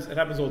happens. It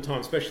happens all the time.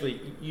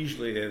 Especially,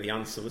 usually they're the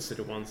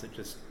unsolicited ones that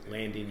just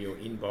land in your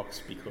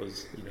inbox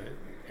because you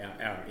know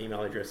our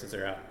email addresses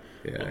are out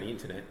on the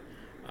internet.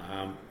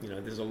 You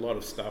know, there's a lot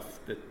of stuff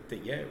that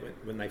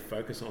when they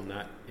focus on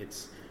that,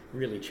 it's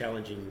really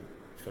challenging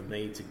for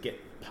me to get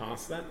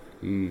past that.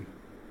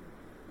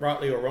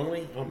 Rightly or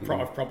wrongly,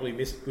 I've probably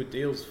missed good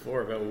deals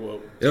for it. I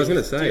was going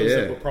to say, deals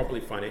that were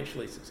probably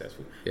financially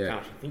successful. Yeah.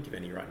 Can't actually think of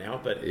any right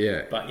now, but you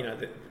know,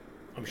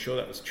 I'm sure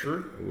that was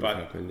true.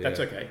 But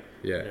that's okay.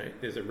 Yeah. You know,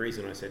 there's a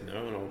reason I said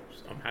no, and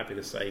I'm happy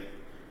to say,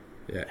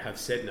 have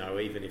said no,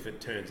 even if it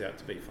turns out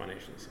to be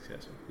financially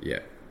successful.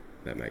 Yeah,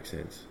 that makes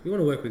sense. You want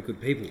to work with good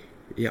people.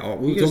 Yeah,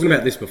 we were talking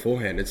about this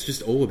beforehand. It's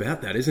just all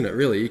about that, isn't it?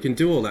 Really, you can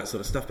do all that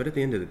sort of stuff, but at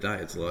the end of the day,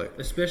 it's like,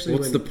 especially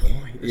what's the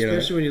point?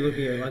 Especially when you're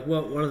looking at like,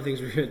 well, one of the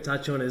things we're going to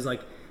touch on is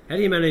like, how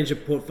do you manage a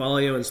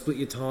portfolio and split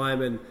your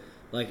time and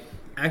like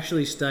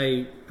actually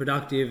stay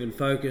productive and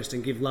focused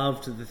and give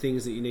love to the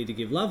things that you need to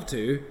give love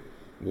to?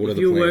 If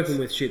you're working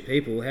with shit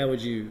people, how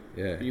would you?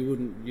 Yeah.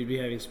 You'd be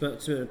having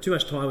too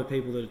much time with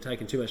people that are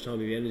taking too much time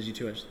of your energy,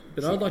 too much.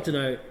 But I'd like to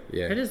know,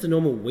 how does the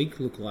normal week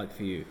look like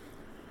for you?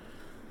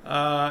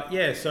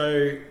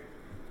 So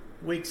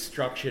week's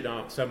structured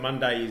up. So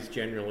Monday is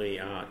generally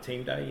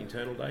team day,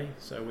 internal day.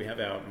 So we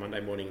have our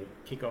Monday morning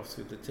kickoffs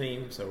with the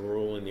team. So we're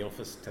all in the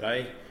office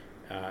today.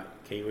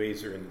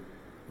 Kiwis are in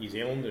New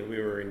Zealand and we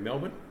were in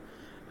Melbourne.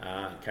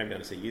 Came down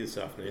to see you this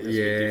afternoon. That's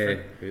a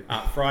bit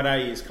different.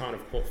 Friday is kind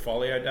of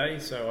portfolio day.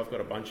 So I've got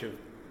a bunch of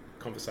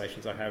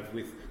conversations I have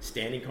with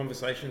standing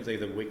conversations,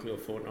 either weekly or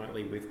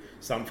fortnightly with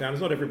some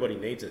founders. Not everybody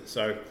needs it.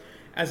 So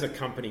as a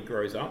company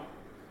grows up,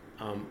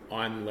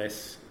 I'm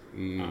less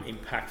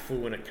impactful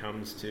when it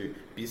comes to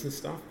business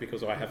stuff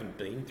because I haven't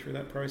been through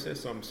that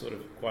process. I'm sort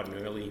of quite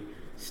an early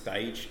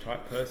stage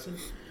type person.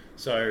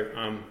 So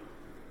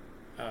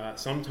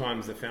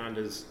sometimes the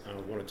founders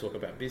want to talk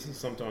about business.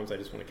 Sometimes they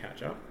just want to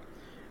catch up.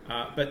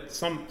 But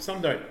some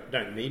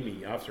don't need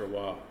me after a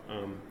while.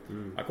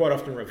 I quite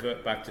often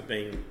revert back to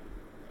being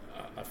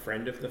a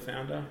friend of the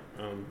founder.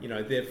 You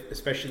know,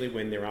 especially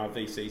when there are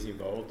VCs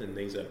involved and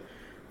these are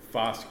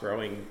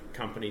fast-growing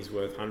companies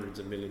worth hundreds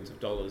of millions of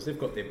dollars. They've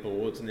got their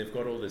boards and they've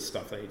got all this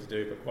stuff they need to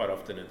do, but quite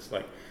often it's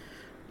like,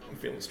 I'm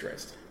feeling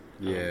stressed.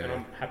 And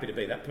I'm happy to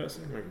be that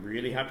person. I'm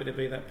really happy to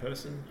be that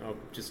person. I'll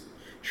just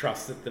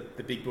trust that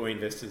the big boy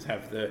investors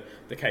have the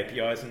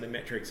KPIs and the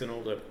metrics and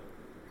all the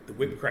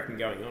whip cracking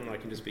going on, and I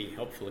can just be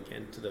helpful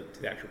again to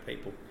the actual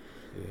people.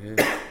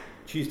 Yeah.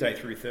 Tuesday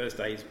through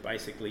Thursday is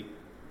basically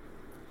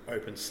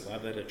open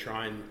slather to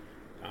try and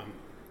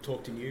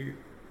talk to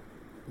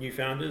new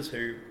founders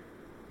who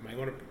may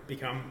want to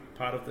become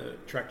part of the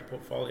Tractor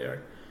portfolio,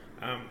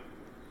 and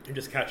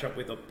just catch up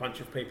with a bunch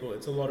of people.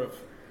 It's a lot of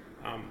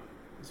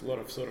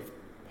sort of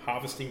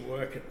harvesting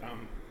work.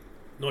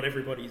 Not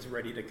everybody's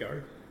ready to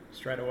go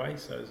straight away,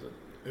 so there's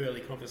early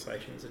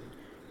conversations and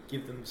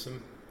give them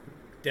some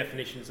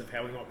definitions of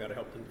how we might be able to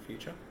help them in the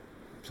future.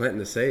 Planting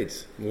the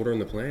seeds, watering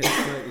the plants.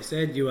 Like you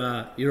said,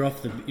 you're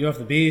off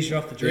the beers, you're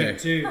off the drink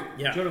too.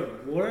 Yeah. Do you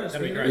want to water?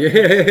 That'd be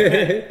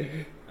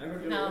great.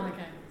 No, I'm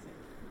okay.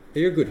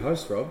 You're a good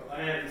host, Rob.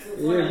 I am.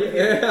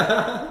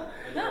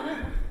 No.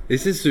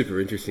 This is super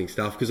interesting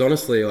stuff because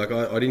honestly, like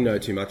I didn't know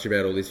too much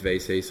about all this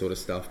VC sort of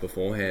stuff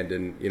beforehand,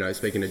 and you know,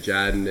 speaking to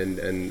Jad and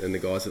the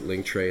guys at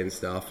Linktree and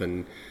stuff,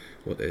 and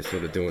what they're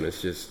sort of doing,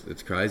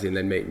 it's crazy. And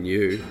then meeting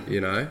you, you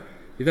know,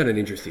 you've had an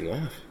interesting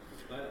life.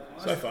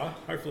 So far,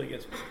 hopefully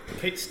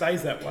it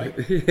stays that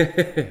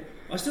way.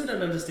 I still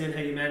don't understand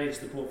how you manage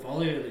the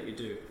portfolio that you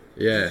do.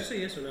 Yeah. Did you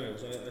say yes or no?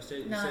 I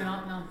said,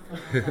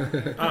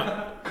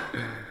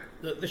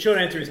 No. The short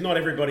answer is not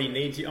everybody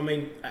needs you. I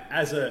mean,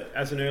 as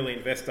an early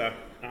investor,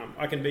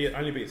 I can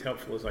only be as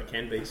helpful as I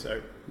can be.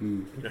 So,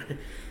 you know,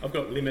 I've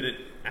got limited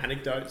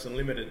anecdotes and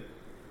limited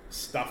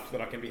stuff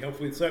that I can be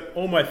helpful with. So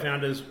all my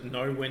founders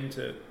know when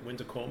to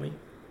call me.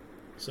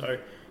 So,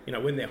 you know,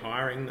 when they're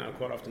hiring, they'll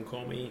quite often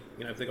call me.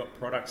 You know, if they've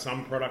got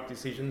some product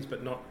decisions,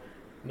 but not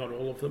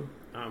all of them.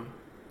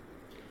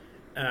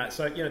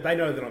 So, you know, they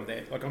know that I'm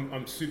there. Like,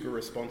 I'm super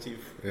responsive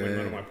when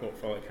one of my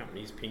portfolio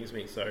companies pings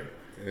me. So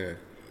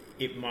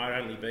it might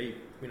only be,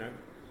 you know,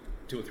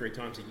 2 or 3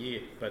 times a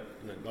year, but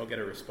you know, they'll get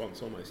a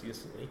response almost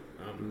instantly.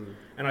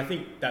 And I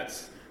think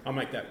I'll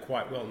make that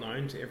quite well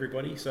known to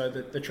everybody. So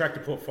the Tractor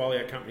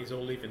portfolio companies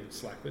all live in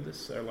Slack with us.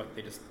 So like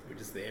we're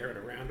just there and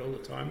around all the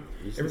time.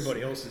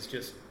 Everybody else is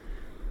just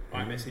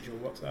iMessage or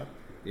WhatsApp.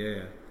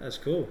 Yeah, that's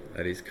cool.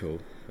 That is cool.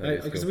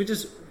 Because we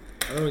just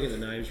I don't want to get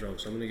the names wrong,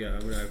 so I'm going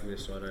to open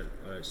this so I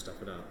don't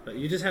stuff it up. But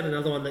you just had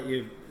another one that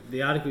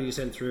the article you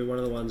sent through, one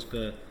of the ones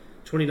for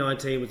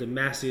 2019 was a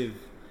massive,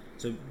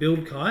 so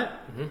Build Kite.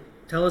 Mm-hmm.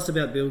 Tell us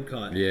about Build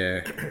Kite.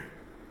 Yeah.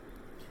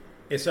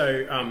 Yeah,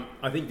 so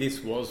I think this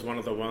was one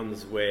of the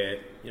ones where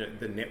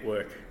the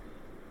network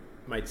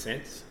made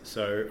sense.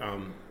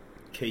 So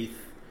Keith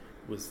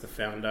was the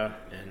founder,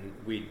 and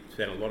we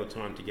spent a lot of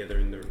time together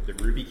in the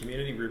Ruby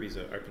community. Ruby's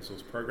an open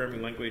source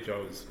programming language. I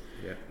was,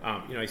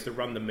 I used to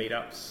run the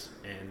meetups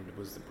and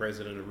was the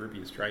president of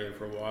Ruby Australia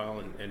for a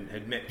while, and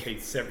had met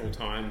Keith several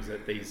times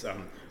at these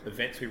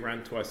events we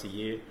run twice a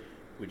year.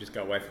 We just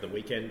go away for the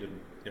weekend, and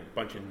a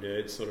bunch of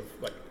nerds sort of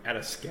like at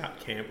a scout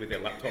camp with their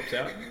laptops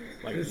out,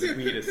 like it's the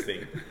weirdest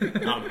thing.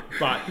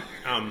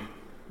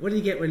 What do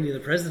you get when you're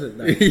the president,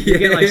 though? You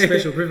get like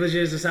special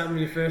privileges or something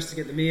when you're first to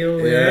get the meal?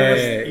 You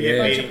get a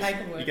bunch of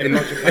paperwork. You get a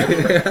bunch of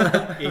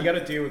paperwork. You got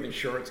to deal with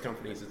insurance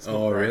companies. It's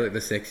not really? The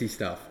sexy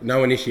stuff.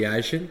 No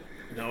initiation?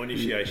 No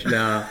initiation.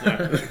 No.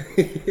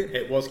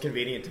 It was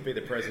convenient to be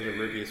the president of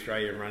Ruby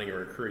Australia and running a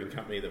recruiting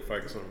company that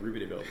focused on Ruby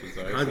developers,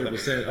 though.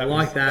 100%. I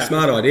like that.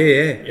 Smart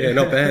idea, yeah.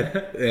 Not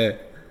bad. Yeah.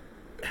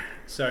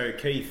 So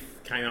Keith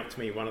came up to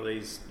me one of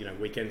these,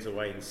 weekends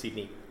away in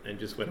Sydney, and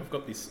just went, I've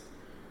got this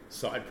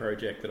side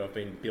project that I've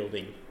been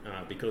building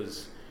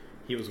because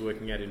he was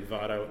working at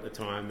Envato at the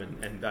time,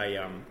 and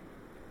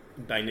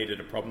they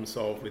needed a problem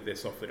solved with their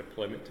software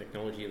deployment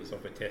technology, the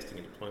software testing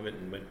and deployment,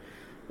 and went,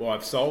 well,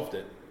 I've solved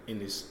it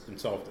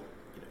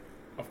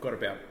I've got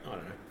about,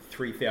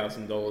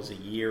 $3,000 a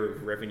year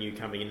of revenue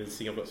coming into this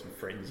thing. I've got some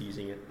friends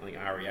using it. I think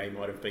REA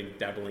might have been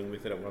dabbling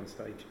with it at one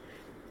stage.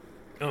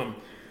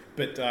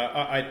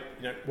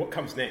 What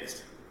comes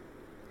next?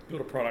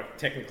 Build a product,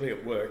 technically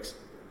it works,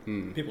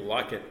 people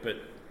like it, but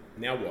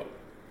now what?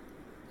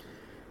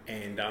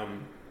 And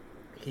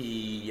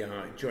he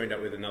joined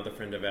up with another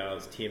friend of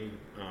ours, Tim,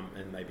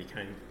 and they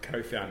became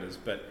co-founders.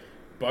 But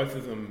both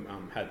of them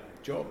had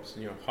jobs,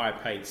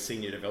 high-paid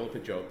senior developer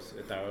jobs.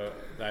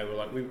 They were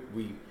like,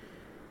 we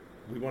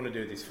want to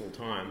do this full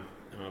time,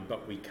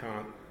 but we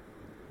can't.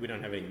 We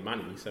don't have any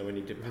money, so we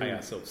need to pay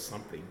ourselves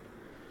something.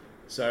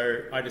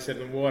 So I just said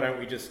to them, why don't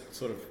we just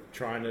sort of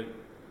try and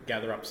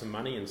gather up some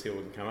money and see what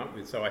we can come up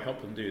with? So I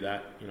helped them do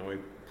that. We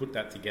put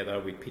that together.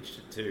 We pitched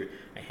it to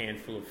a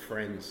handful of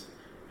friends,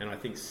 and I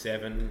think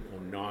 7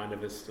 or 9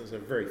 of us, there's a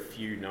very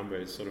few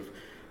numbers, sort of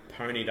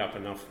ponied up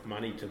enough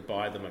money to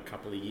buy them a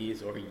couple of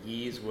years or a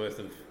year's worth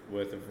of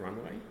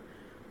runway.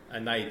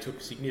 And they took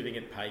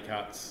significant pay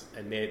cuts,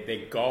 and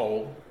their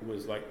goal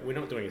was like, we're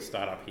not doing a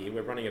startup here,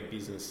 we're running a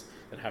business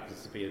that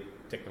happens to be a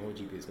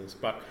technology business.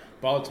 But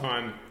by the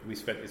time we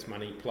spent this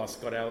money, plus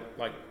got our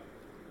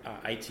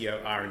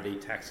ATO R&D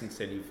tax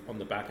incentive on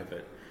the back of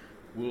it,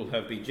 we'll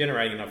have been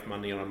generating enough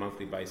money on a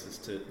monthly basis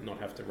to not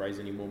have to raise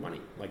any more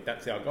money. Like,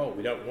 that's our goal.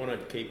 We don't want to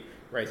keep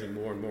raising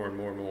more and more and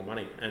more and more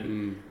money.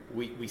 And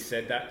we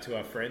said that to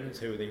our friends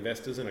who were the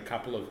investors, and a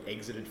couple of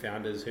exited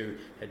founders who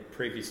had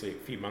previously, a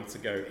few months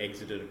ago,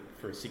 exited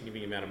for a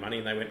significant amount of money,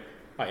 and they went,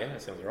 oh yeah,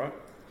 that sounds all right.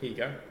 Here you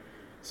go.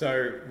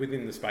 So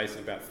within the space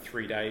of about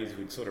 3 days,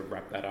 we'd sort of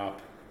wrap that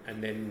up,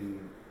 and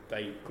then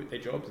they quit their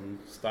jobs and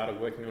started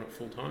working on it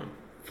full time.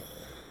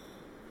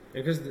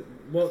 Because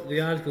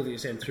the article that you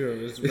sent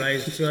through was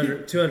raised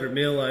 200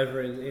 mil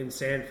over in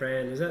San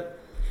Fran. Is that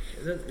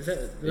the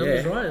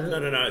numbers right? Is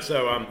it? No.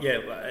 So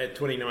at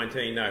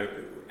 2019,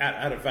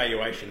 at a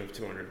valuation of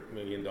 $200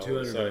 million.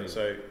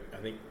 So I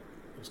think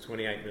it was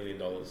 $28 million.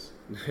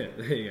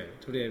 There you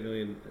go, $28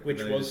 million.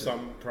 Which was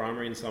some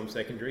primary and some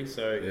secondary.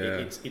 So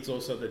it's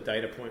also the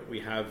data point we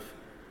have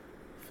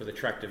for the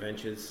Tractor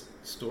Ventures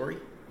story,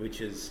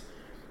 which is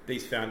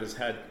these founders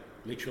had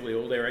literally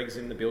all their eggs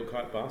in the Build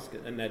Kite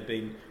basket, and they'd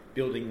been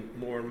building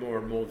more and more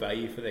and more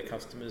value for their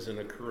customers and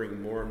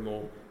accruing more and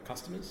more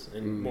customers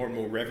and more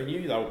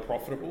revenue. They were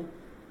profitable.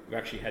 We've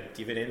actually had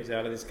dividends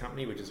out of this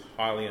company, which is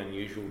highly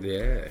unusual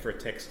for a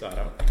tech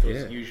startup,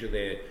 because usually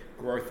their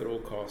growth at all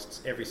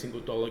costs, every single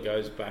dollar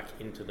goes back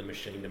into the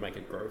machine to make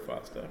it grow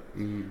faster.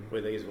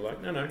 Where these were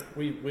like, no,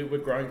 we're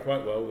growing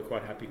quite well, we're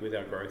quite happy with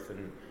our growth,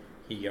 and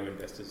here you go,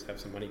 investors, have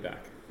some money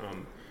back,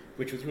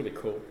 which was really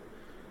cool.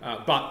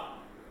 But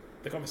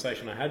the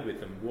conversation I had with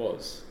them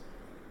was,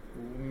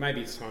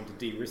 maybe it's time to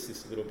de-risk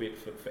this a little bit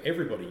for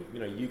everybody,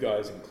 you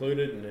guys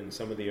included, and then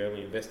some of the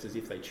early investors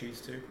if they choose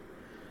to.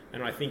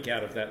 And I think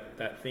out of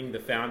that thing, the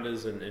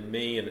founders and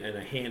me and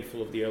a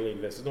handful of the early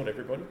investors, not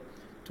everybody,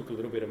 took a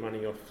little bit of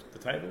money off the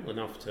table,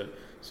 enough to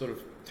sort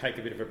of take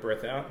a bit of a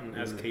breath out, and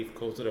as Keith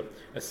calls it,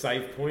 a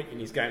save point in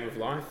his game of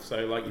life.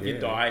 So like, if you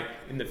die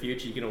in the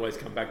future, you can always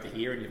come back to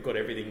here, and you've got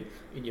everything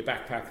in your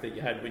backpack that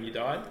you had when you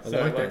died. I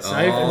like that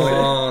save point.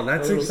 Oh,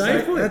 that's a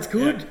save point. That's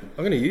good. Yeah.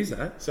 I'm going to use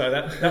that. So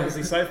that was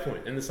the save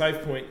point. And the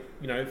save point,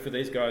 for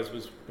these guys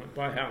was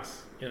buy a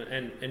house.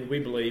 And we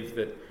believe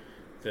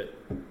that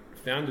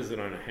founders that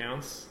own a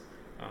house,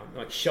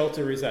 like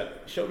shelter is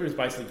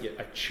basically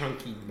a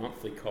chunky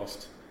monthly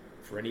cost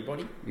for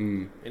anybody.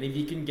 And if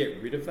you can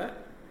get rid of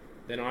that,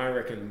 then I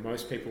reckon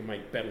most people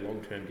make better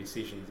long-term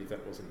decisions if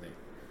that wasn't there.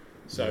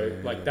 So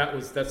like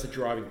that's a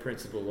driving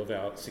principle of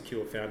our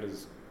secure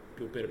founders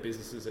build better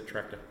businesses at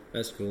Tractor.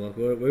 That's cool. Like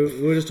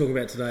we were just talking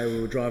about today. We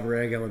were driving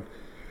around going,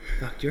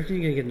 fuck, do you reckon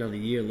you're going to get another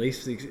year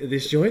lease for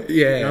this joint?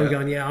 Yeah. And I'm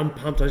going, yeah, I'm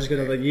pumped. I just got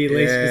another year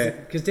lease.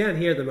 Because down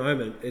here at the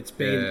moment, it's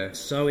been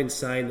so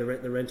insane, the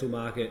rental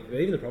market,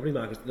 even the property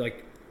market,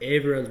 like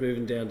everyone's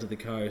moving down to the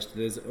coast.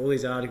 There's all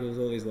these articles,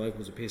 all these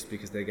locals are pissed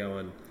because they're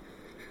going,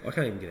 I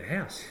can't even get a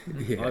house.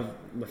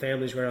 My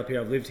family's right up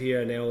here, I've lived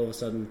here, and now all of a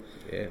sudden,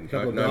 a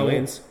couple of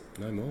blow-ins.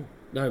 No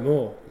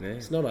more. Yeah.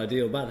 It's not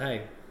ideal, but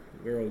hey,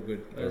 we're all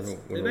good.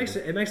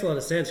 It makes a lot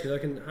of sense because I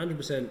can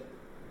 100%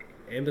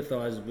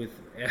 empathise with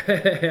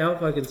our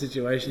fucking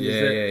situation.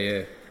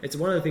 It's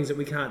one of the things that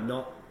we can't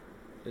not.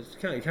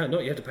 You can't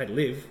not. You have to pay to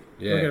live.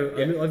 I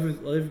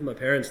lived with my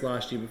parents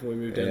last year before we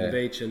moved down to the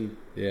beach, and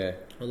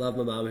I love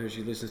my mum, who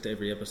she listens to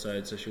every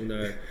episode, so she'll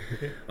know.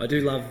 I do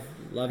love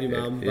your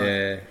mum, but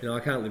I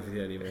can't live with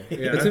you anymore.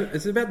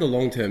 It's about the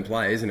long-term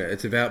play, isn't it?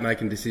 It's about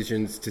making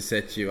decisions to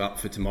set you up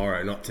for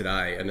tomorrow, not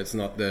today. And it's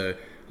not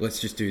let's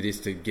just do this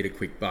to get a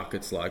quick buck.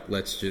 It's like,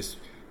 let's just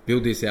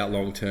build this out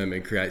long-term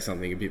and create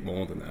something a bit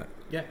more than that.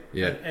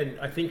 Yeah. And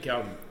I think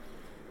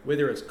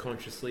whether it's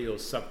consciously or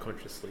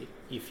subconsciously,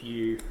 if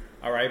you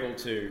are able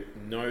to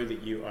know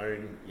that you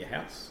own your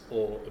house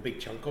or a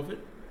big chunk of it,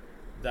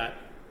 that,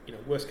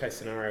 worst case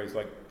scenario is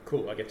like,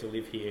 cool, I get to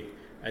live here,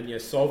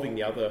 and solving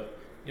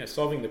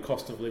the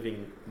cost of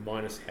living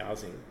minus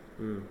housing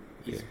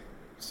is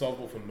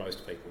solvable for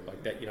most people.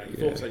 Like that,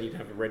 if all of a sudden you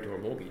have a rent or a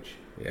mortgage,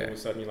 all of a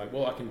sudden you're like,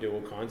 well, I can do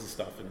all kinds of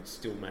stuff and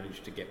still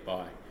manage to get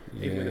by,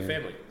 even with a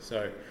family.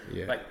 So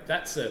like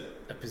that's a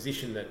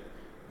position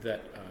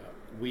that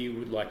we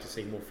would like to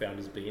see more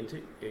founders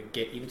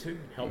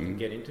help them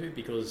get into,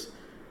 because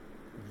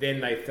then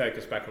they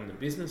focus back on the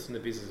business, and the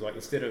business is like,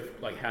 instead of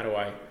like, how do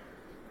I,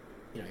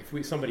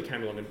 if somebody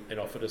came along and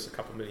offered us a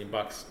couple $1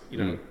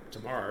 million,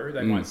 tomorrow,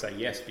 they might say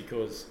yes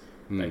because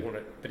they want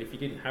it. But if you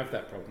didn't have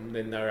that problem,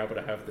 then they're able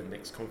to have the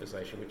next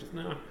conversation, which is,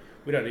 no,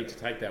 we don't need to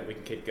take that. We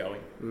can keep going.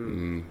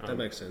 That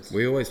makes sense.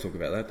 We always talk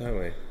about that, don't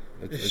we?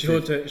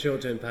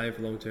 Short-term pain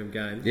for long-term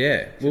gain.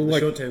 Yeah. Well,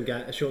 short-term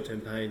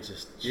pain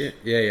just...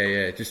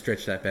 Yeah. Just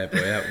stretch that bad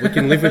boy out. We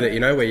can live with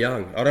it, we're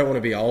young. I don't want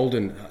to be old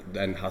and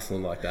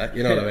hustling like that.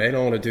 You know what I mean? I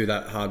want to do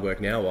that hard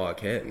work now while I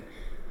can.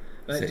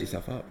 Set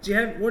yourself up. Do you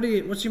have...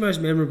 What's your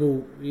most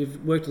memorable...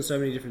 You've worked on so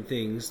many different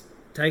things.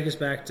 Take us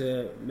back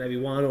to maybe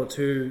one or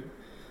two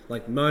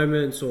like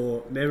moments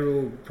or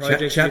memorable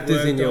projects,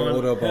 chapters in your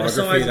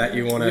autobiography that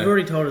you want to... You've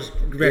already told us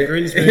about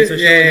Greenspoon, so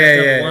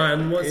number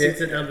one. What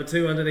sits at number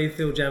two underneath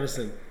Phil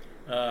Jamieson?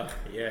 I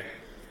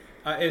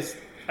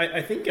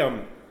think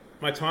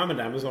my time at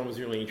Amazon was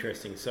really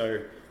interesting.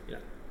 So,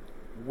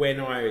 when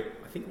I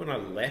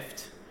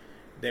left,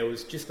 there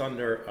was just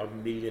under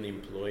 1 million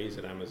employees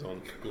at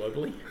Amazon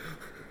globally,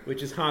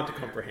 which is hard to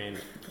comprehend.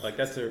 Like,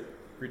 that's a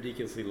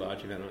ridiculously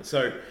large amount.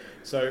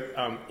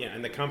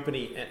 And the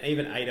company, and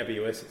even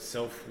AWS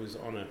itself, was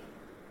on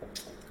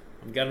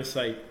I'm going to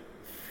say,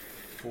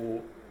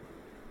 for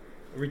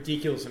a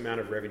ridiculous amount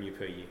of revenue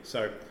per year.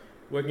 So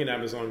working at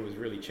Amazon was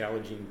really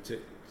challenging.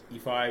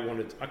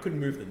 I couldn't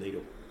move the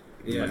needle.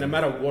 Like, no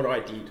matter what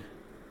I did,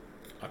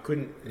 I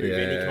couldn't move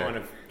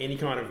any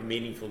kind of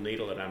meaningful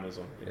needle at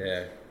Amazon.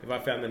 If I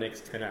found the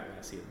next 10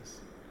 Atlassians,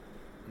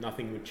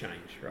 nothing would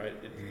change, right?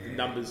 The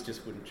numbers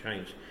just wouldn't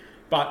change.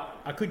 But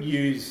I could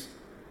use,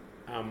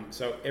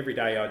 so every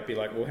day I'd be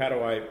like, well, how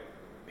do I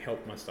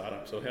help my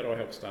startups, or how do I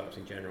help startups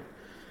in general?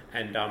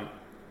 And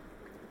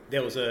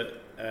there was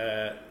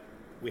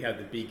we had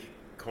the big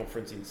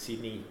conference in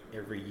Sydney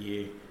every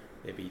year.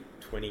 There'd be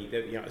 20,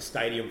 a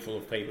stadium full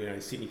of people,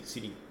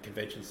 Sydney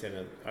Convention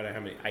Centre, I don't know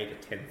how many, 8,000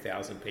 or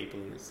 10,000 people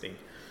in this thing.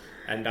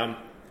 And I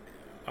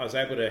was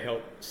able to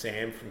help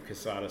Sam from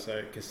Casada.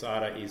 So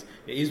Casada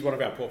is one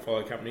of our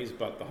portfolio companies,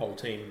 but the whole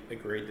team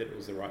agreed that it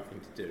was the right thing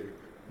to do.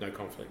 No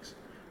conflicts.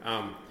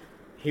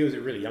 He was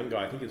a really young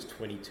guy. I think he was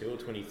 22 or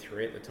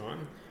 23 at the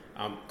time.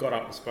 Got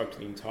up and spoke to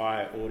the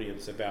entire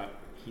audience about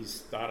his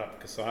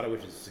startup, Casada,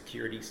 which is a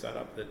security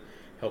startup that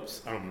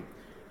helps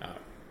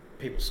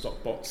people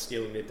stop bots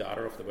stealing their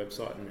data off the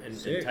website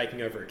and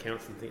taking over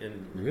accounts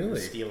and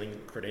stealing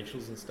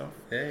credentials and stuff.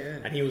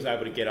 And he was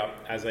able to get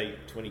up as a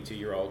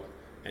 22-year-old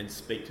and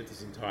speak to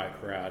this entire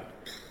crowd,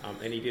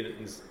 and he did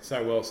it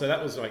so well. So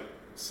that was like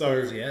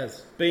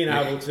being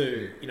able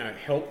to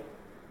help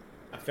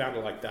a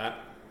founder like that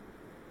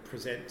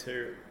present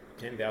to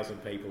 10,000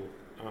 people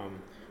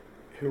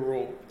who are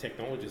all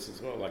technologists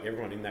as well. Like,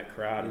 everyone in that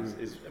crowd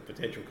is a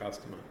potential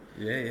customer.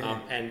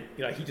 And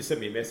he just sent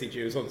me a message.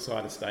 He was on the side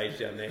of the stage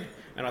down there,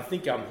 and I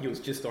think he was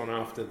just on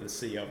after the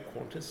CEO of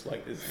Qantas.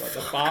 Like,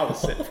 the bar was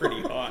set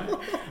pretty high.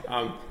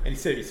 And he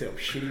said, I'm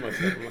shitting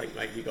myself. I'm like,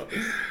 mate, you got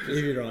this.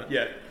 You're right.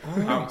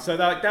 Yeah. So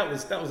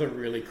that was a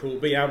really cool,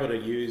 being able to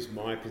use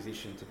my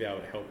position to be able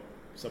to help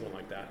someone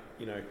like that,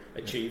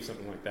 achieve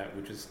something like that,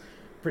 which is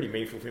pretty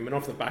meaningful for him. And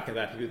off the back of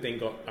that, he then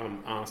got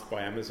asked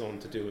by Amazon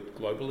to do it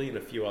globally in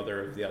a few of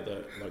the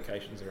other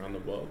locations around the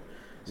world.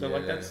 So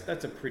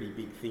that's a pretty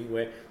big thing,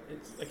 where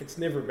it's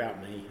never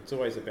about me. It's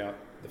always about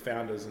the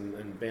founders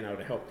and being able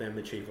to help them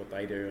achieve what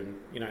they do. And,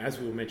 you know, as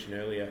we mentioned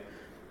earlier,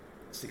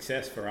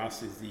 success for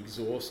us is the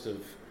exhaust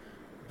of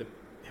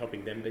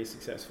helping them be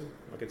successful.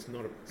 Like it's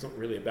not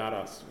really about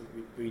us.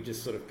 We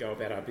just sort of go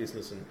about our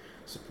business and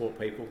support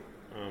people.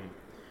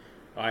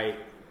 I'm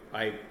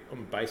a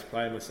bass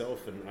player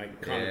myself, and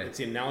it's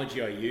the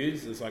analogy I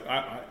use. It's like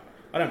I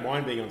don't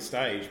mind being on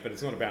stage, but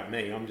it's not about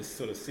me. I'm just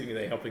sort of sitting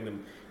there helping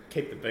them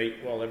keep the beat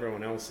while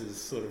everyone else is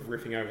sort of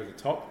riffing over the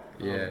top.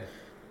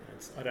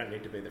 I don't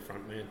need to be the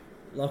front man.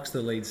 Locke's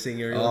the lead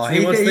singer.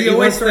 He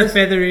wants the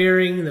feather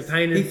earring, the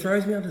painted... He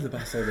throws me under the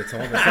bus all the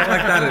time. It's not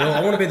like that at all.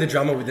 I want to be the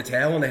drummer with the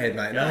towel on the head,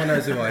 mate. No one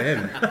knows who I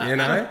am, you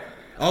know?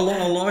 I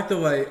like the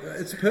way...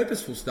 It's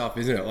purposeful stuff,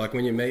 isn't it? Like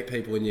when you meet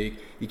people and you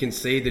can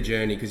see the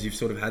journey because you've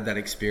sort of had that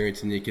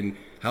experience, and you can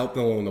help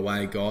them along the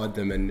way, guide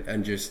them,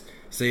 and just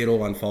see it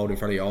all unfold in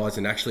front of your eyes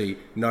and actually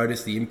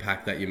notice the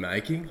impact that you're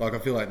making. Like I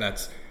feel like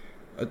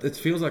it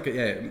feels like,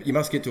 you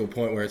must get to a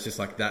point where it's just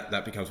like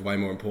that becomes way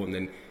more important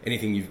than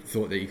anything you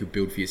thought that you could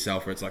build for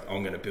yourself, where it's like,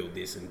 I'm going to build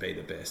this and be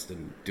the best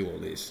and do all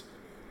this.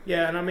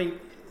 Yeah, and I mean,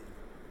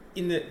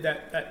 in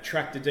that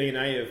tractor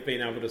DNA of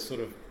being able to sort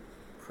of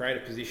create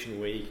a position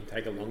where you can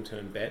take a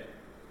long-term bet,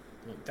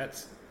 like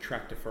that's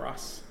tractor for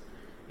us,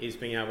 is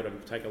being able to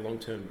take a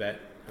long-term bet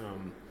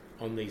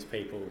on these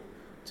people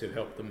to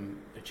help them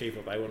achieve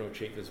what they want to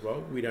achieve as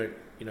well. We don't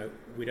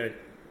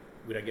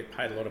get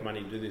paid a lot of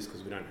money to do this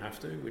because we don't have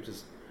to, which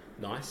is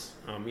nice.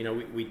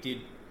 We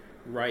did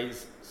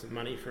raise some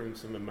money from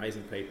some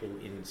amazing people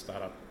in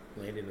startup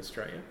land in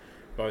Australia,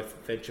 both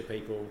venture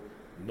people,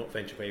 not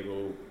venture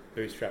people,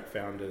 bootstrap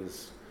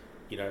founders,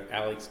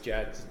 Alex,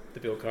 Jads, the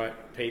Bill Kite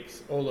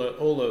peeps, all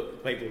the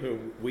people who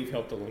we've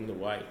helped along the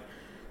way.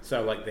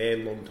 So like they're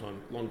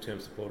long-term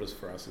supporters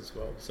for us as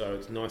well. So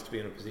it's nice to be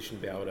in a position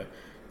to be able to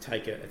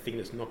take a thing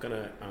that's not going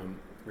to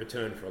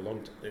return for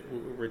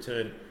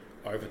return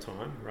over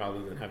time, rather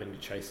than having to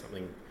chase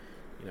something.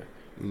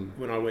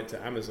 When I went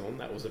to Amazon,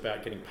 that was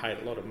about getting paid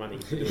a lot of money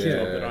to do a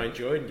job that I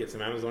enjoyed and get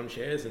some Amazon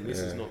shares, and this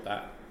is not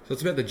that. So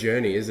it's about the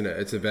journey, isn't it?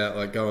 It's about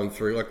like going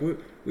through, like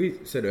we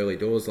said early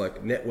doors,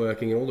 like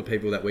networking, and all the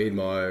people that we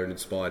admire and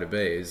aspire to be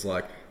is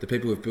like the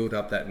people who've built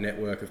up that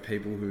network of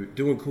people who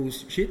doing cool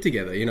shit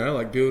together,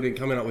 like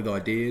coming up with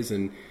ideas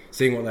and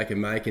seeing what they can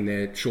make in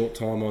their short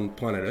time on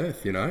planet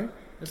Earth,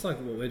 It's like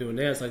what we're doing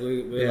now. It's like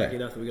we're lucky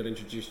enough that we got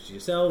introduced to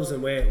yourselves,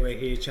 and we're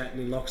here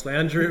chatting in Locke's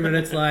lounge room, and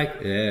it's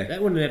like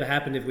that wouldn't have ever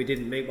happened if we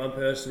didn't meet one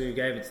person who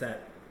gave it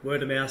that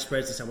word of mouth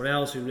spreads to someone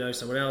else who knows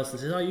someone else and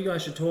says, oh, you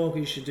guys should talk,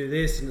 you should do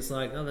this, and it's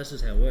like, oh, that's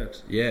just how it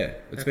works. Yeah,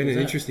 it's been an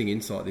interesting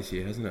insight this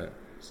year, hasn't it?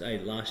 Say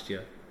last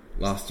year.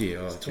 Last year,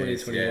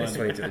 2021. Yeah, it's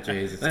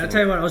 2022. I'll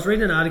tell you what, I was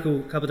reading an article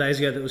a couple of days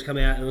ago that was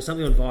coming out, and it was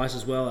something on Vice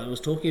as well, and it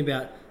was talking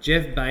about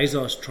Jeff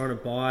Bezos trying to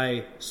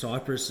buy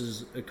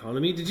Cyprus's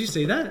economy. Did you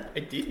see that?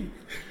 I didn't.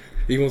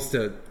 He wants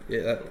to.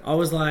 I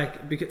was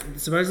like, because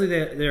supposedly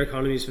their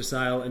economy is for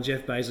sale, and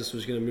Jeff Bezos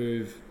was going to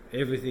move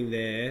everything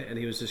there, and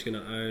he was just going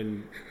to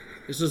own.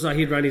 This was like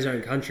he'd run his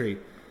own country.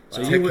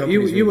 So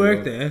you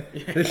work there.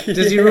 Is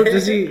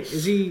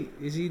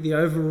he the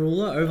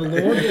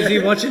overlord? Is he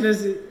watching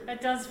us? It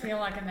does feel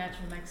like a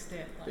natural next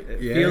step. It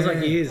feels like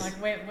he is. Like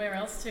where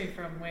else to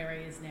from where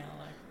he is now?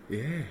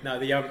 No,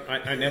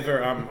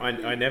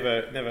 I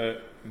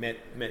never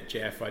met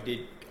Jeff. I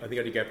think I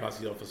did go past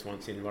his office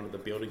once in one of the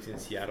buildings in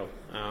Seattle.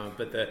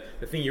 But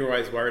the thing you're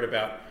always worried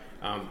about,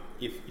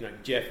 if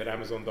Jeff at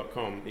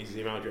Amazon.com is his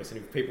email address,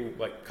 and if people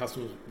like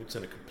customers would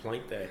send a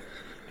complaint there,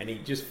 and he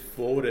just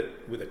forwarded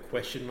it with a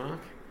question mark,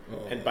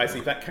 and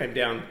basically that came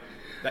down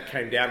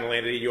and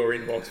landed in your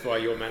inbox via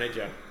your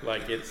manager.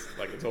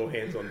 It's all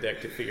hands on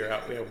deck to figure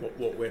out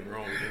what went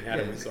wrong and how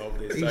do we solve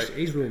this.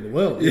 He's ruling the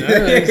world. He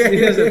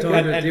doesn't have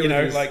time to deal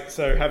with this.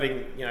 So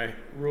having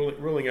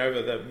ruling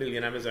over the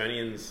million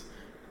Amazonians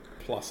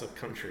plus a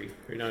country,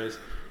 who knows?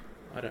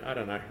 I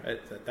don't know.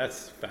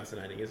 That's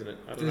fascinating, isn't it?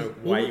 I don't know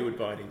why you would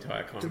buy an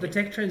entire economy. Do the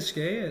tech trends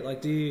scare you?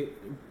 Like,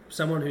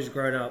 someone who's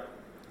grown up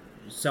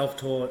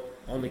self-taught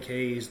on the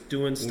keys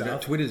doing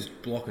stuff? Twitter's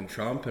blocking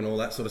Trump and all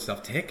that sort of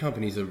stuff. Tech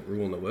companies are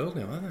ruling the world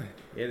now, aren't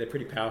they? Yeah, they're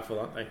pretty powerful,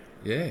 aren't they?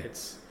 Yeah.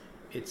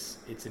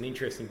 It's an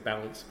interesting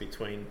balance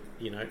between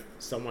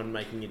someone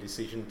making a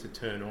decision to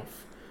turn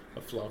off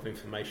a flow of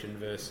information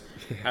versus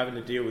having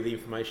to deal with the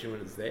information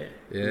when it's there.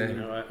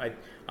 Yeah.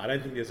 I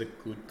don't think there's a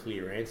good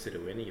clear answer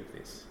to any of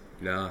this.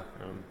 No.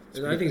 I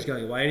don't think it's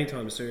going away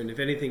anytime soon. If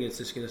anything, it's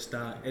just going to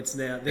start. It's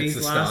now it's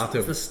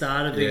the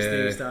start of these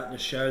things starting to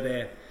show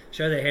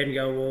their head and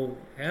go, well,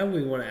 how do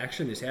we want to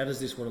action this? How does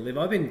this want to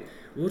live?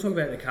 We were talking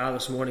about in the car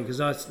this morning because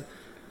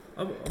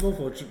I'm all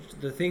for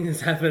the thing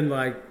that's happened,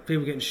 like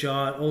people getting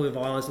shot, all the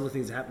violence, all the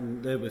things that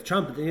happened there with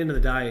Trump. At the end of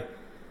the day,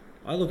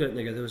 I look at it and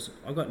I go,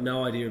 I've got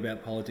no idea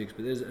about politics,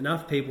 but there's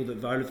enough people that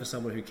voted for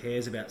someone who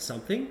cares about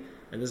something,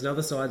 and there's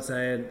another side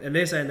saying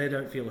they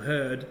don't feel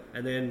heard,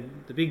 and then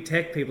the big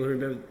tech people who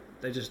remember,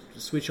 they just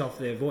switch off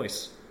their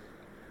voice.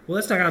 Well,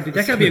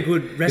 that can't be a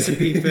good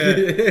recipe for...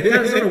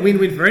 It's not a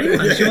win-win for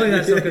anyone. Surely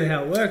that's not going to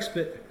how it works.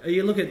 But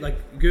you look at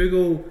like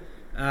Google,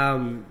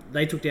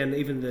 They took down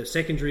even the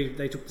secondary.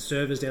 They took the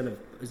servers down to,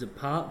 is it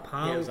Par?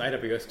 Yeah, it was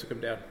AWS took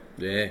them down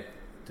Yeah.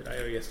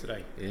 today or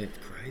yesterday. Yeah, it's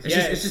crazy.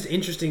 It's just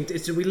interesting.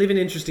 We live in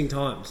interesting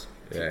times.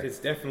 Yeah. It's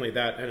definitely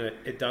that, and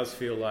it does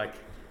feel like,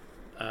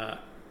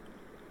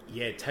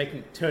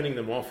 turning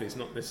them off is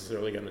not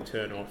necessarily going to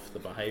turn off the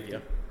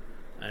behaviour,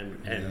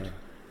 and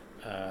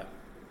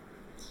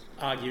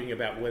arguing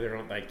about whether or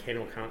not they can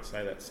or can't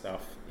say that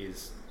stuff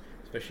is,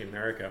 especially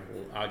America,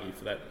 will argue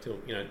for that till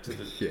to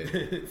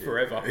the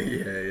forever.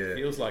 Yeah.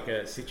 Feels like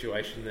a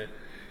situation that,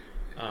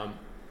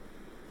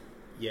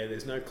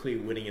 there's no clear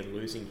winning and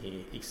losing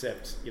here,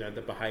 except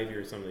the behaviour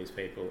of some of these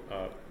people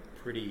are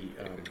pretty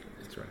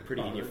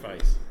pretty in your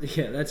face.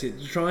 Yeah, that's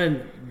it. Try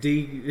and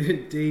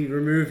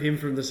remove him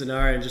from the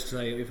scenario and just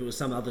say if it was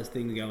some other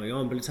thing going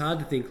on. But it's hard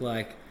to think,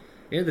 like, at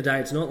the end of the day,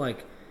 it's not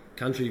like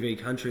country v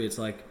country. It's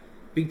like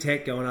big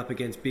tech going up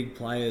against big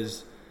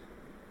players,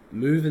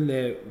 moving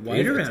their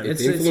weight around.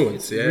 It's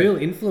influence, real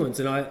influence,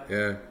 and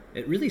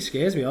it really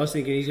scares me. I was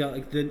thinking, he's got,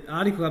 like, the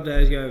article up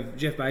days ago of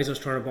Jeff Bezos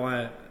trying to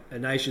buy a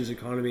nation's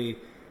economy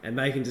and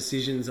making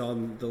decisions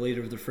on the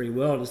leader of the free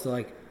world. It's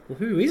like, well,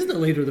 who is the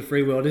leader of the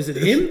free world? Is it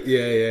him? Yeah.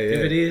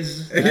 If it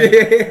is,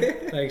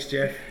 thanks,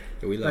 Jeff.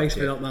 Thanks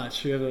for not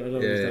much. You haven't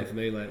what he's done for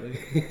me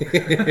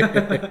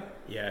lately.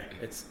 Yeah,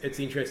 it's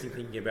interesting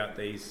thinking about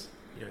these,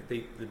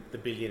 the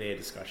billionaire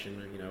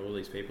discussion, and all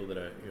these people that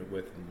are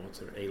worth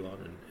lots of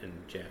Elon and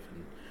Jeff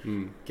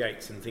and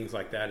Gates and things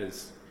like that.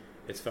 It's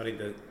funny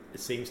that it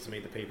seems to me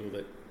the people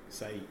that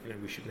say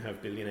we shouldn't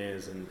have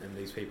billionaires and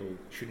these people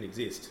shouldn't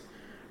exist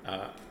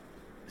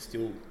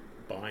still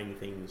buying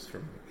things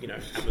from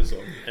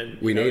Amazon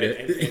and we need it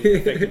and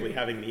effectively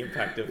having the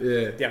impact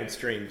of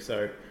downstream.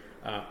 So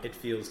it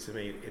feels to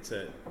me it's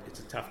a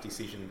tough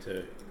decision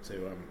to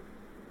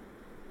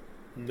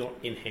not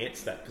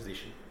enhance that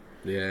position.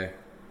 Yeah.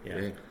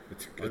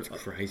 It's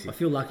crazy. I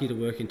feel lucky to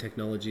work in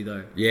technology,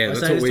 though. Yeah,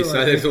 that's what we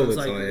say all the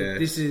time.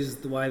 This is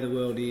the way the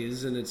world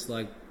is, and it's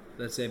like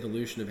that's the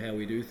evolution of how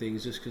we do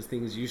things. Just because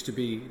things used to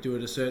be do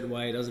it a certain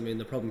way, it doesn't mean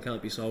the problem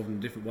can't be solved in a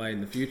different way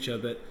in the future.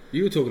 But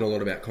you were talking a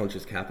lot about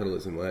conscious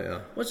capitalism, weren't you?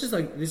 Well, it's just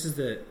like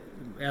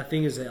our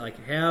thing is that,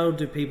 like, how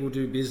do people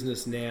do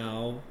business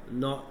now?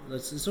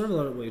 It's sort of a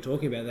lot of what you're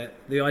talking about. That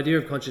the idea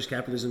of conscious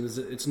capitalism is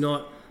that it's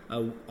not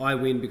I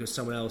win because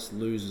someone else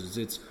loses.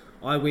 It's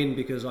I win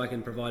because I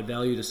can provide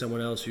value to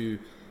someone else who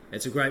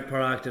it's a great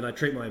product and I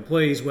treat my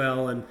employees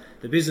well and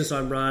the business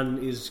I run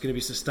is going to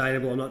be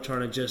sustainable. I'm not trying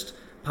to just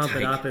pump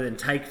it up and then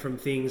take from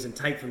things and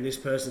take from this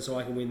person so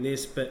I can win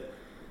this. But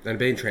and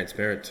being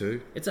transparent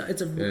too. I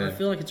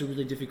feel like it's a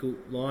really difficult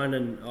line,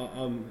 and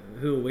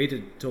who are we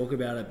to talk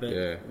about it? But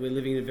we're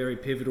living in a very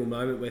pivotal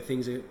moment where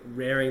things are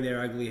rearing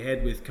their ugly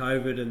head with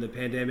COVID and the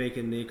pandemic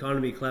and the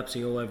economy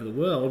collapsing all over the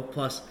world,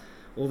 plus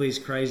all these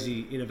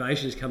crazy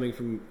innovations coming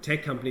from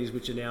tech companies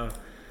which are now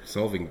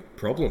solving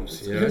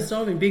problems.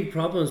 Solving big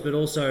problems, but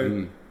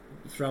also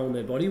throwing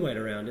their body weight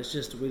around. It's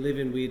just we live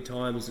in weird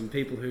times, and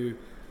people who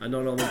are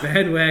not on the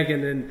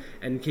bandwagon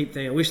and keep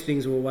thinking, I wish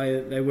things were the way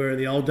that they were in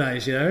the old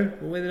days,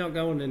 well, they're not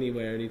going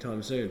anywhere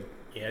anytime soon.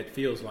 Yeah, it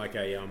feels like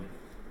I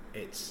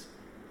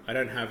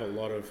don't have a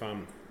lot of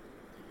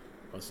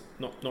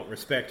not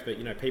respect,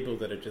 but people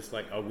that are just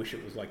like, I wish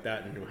it was like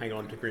that and hang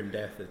on to grim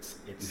death.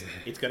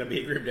 It's going to be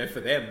a grim death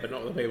for them, but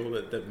not the people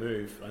that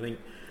move. I think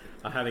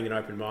having an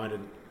open mind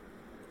and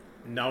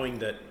knowing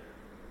that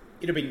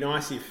it'd be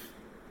nice if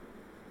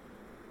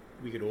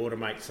we could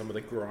automate some of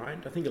the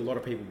grind. I think a lot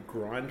of people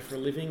grind for a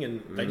living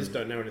and they just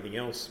don't know anything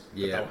else, but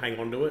they'll hang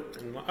on to it.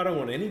 And I don't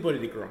want anybody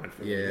to grind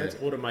for a living. Let's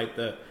automate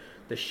the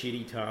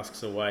shitty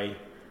tasks away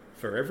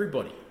for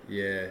everybody.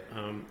 Yeah.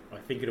 I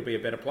think it'll be a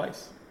better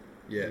place.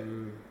 Yeah.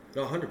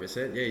 No,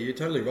 100%. Yeah, you're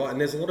totally right.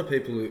 And there's a lot of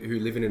people who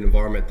live in an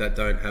environment that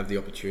don't have the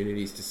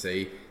opportunities to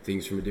see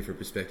things from a different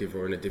perspective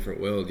or in a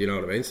different world, you know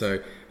what I mean? So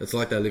it's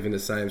like they live in the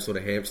same sort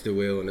of hamster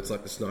wheel, and it's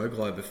like the snow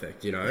globe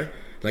effect,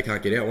 They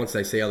can't get out once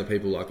they see other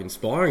people like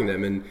inspiring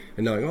them and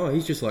knowing, oh,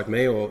 he's just like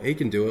me, or he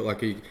can do it.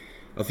 Like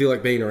I feel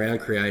like being around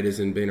creators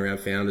and being around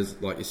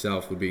founders like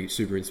yourself would be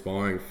super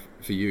inspiring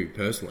for you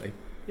personally.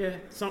 Yeah,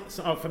 so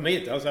for me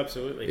it does,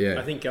 absolutely. Yeah.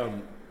 I think a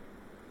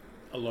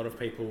lot of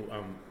people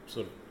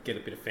sort of get a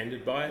bit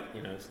offended by it.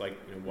 It's like,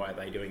 why are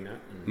they doing that?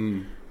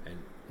 And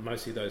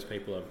mostly those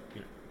people are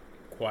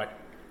quite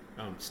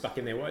stuck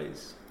in their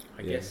ways,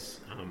 I guess.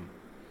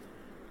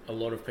 A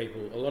lot of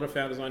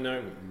founders I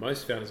know,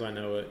 most founders I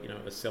know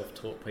are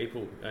self-taught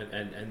people,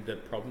 and the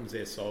problems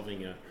they're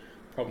solving are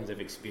problems they've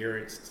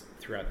experienced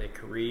throughout their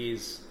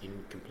careers in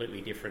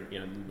completely different,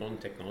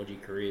 non-technology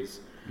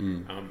careers.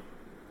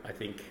 I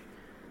think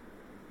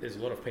there's a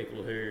lot of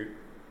people who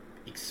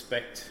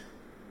expect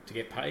to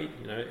get paid,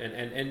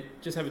 and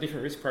just have a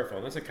different risk profile.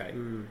 And that's okay.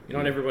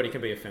 Not everybody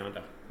can be a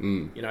founder.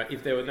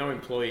 If there were no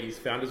employees,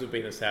 founders would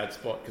be in a sad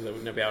spot because they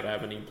wouldn't be able to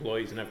have any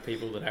employees and have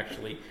people that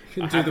actually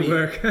are do the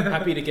work.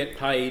 happy to get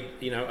paid,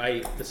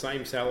 the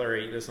same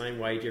salary, the same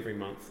wage every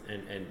month,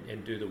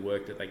 and do the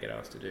work that they get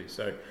asked to do.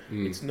 So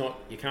it's not,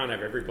 you can't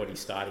have everybody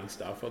starting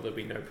stuff, or there'll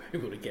be no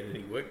people to get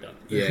any work done.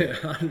 Yeah,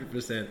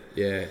 100%.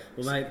 Yeah.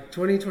 Well, mate,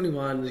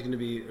 2021 is going to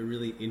be a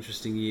really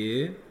interesting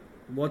year.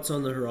 What's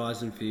on the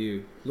horizon for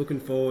you? Looking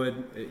forward,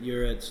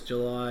 you're at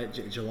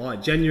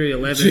January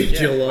 11th.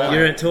 July.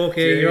 You're at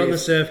Torquay. Jeez. You're on the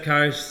surf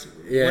coast.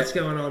 Yeah. What's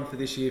going on for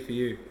this year for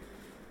you?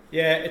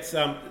 Yeah, it's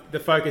the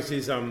focus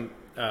is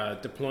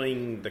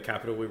deploying the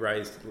capital we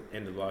raised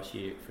end of last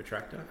year for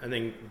Tractor, and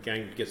then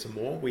going to get some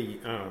more.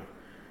 We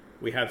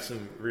have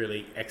some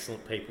really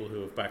excellent people who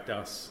have backed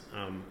us.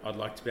 I'd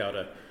like to be able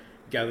to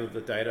gather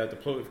the data,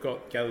 deploy what we've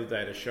got, gather the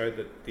data, show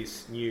that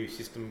this new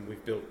system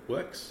we've built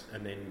works,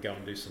 and then go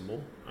and do some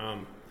more.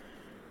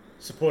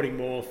 Supporting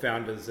more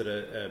founders that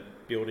are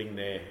building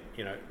their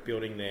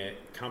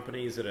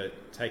companies, that are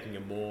taking a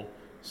more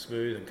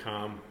smooth and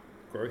calm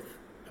growth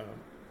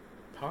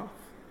path.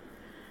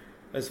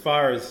 As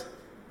far as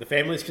the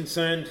family is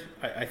concerned,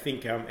 I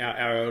think our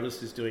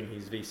eldest is doing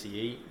his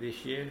VCE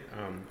this year,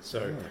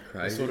 so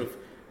we're sort of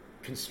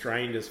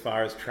constrained as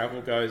far as travel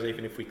goes,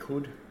 even if we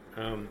could.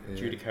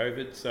 Due to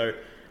COVID, so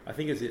I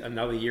think it's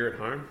another year at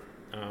home.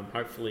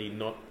 Hopefully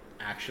not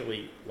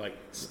actually like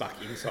stuck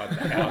inside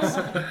the house.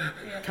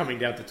 Coming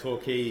down to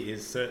Torquay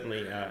is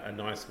certainly a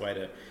nice way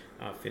to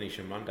finish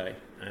a Monday.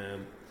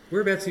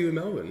 Whereabouts are you in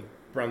Melbourne?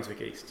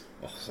 Brunswick East.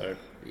 So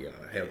yeah,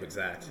 how good's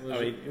that?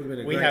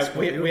 We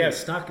have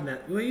stuck in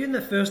that. Were you in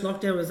the first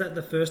lockdown? Was that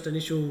the first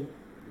initial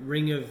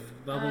ring of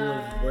bubble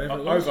of wherever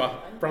it was? Over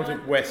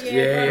Brunswick West,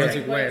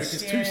 Brunswick West,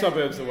 which is 2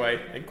 suburbs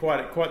away and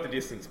quite the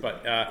distance.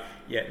 But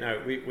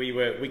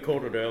we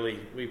called it early.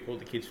 We pulled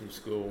the kids from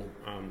school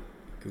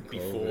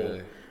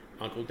before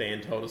Uncle Dan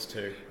told us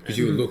to. Because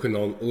you were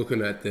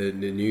looking at the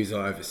news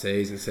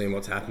overseas and seeing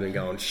what's happening,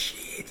 going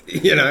shit.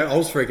 I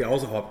was freaking. I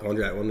was a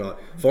hypochondriac one night.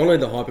 Finally,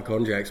 the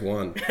hypochondriacs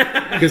won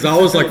because I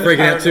was like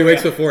freaking out 2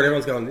 weeks before, and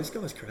everyone's going, "This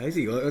guy's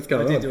crazy. What's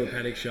going on?" I did do a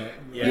panic shot.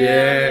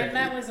 Yeah,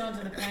 Matt was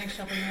onto the panic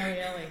shopping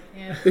early.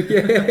 Yeah.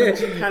 It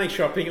wasn't panic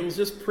shopping. It was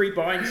just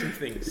pre-buying some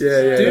things.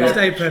 Yeah.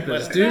 Doomsday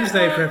preppers.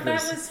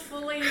 That was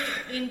fully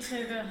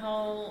into the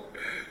whole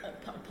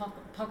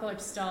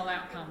apocalypse style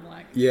outcome.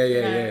 Like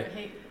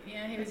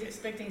he was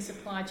expecting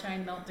supply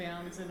chain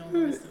meltdowns and all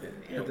the rest of it.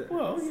 Yeah.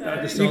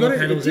 The solar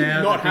panels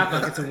out,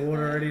 buckets of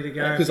water ready to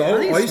go. Because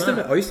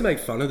I used to make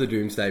fun of the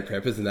Doomsday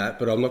Preppers and that,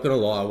 but I'm not going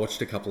to lie, I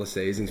watched a couple of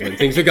seasons when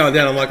things were going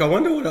down. I'm like, I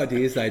wonder what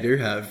ideas they do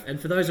have. And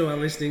for those who are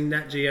listening,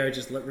 Nat Geo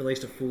just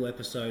released a full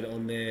episode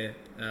on their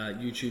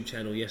YouTube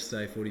channel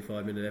yesterday,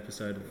 45-minute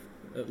episode of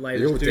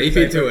You're deep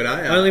into it,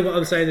 aren't you? Only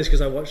I'm saying this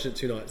because I watched it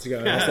 2 nights ago.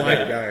 And I was like,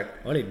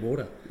 I need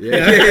water.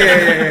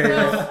 Yeah.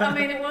 Well, I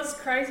mean, it was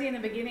crazy in the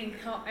beginning.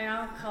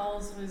 Our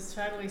Coles was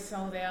totally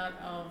sold out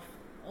of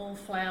all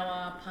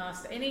flour,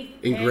 pasta, any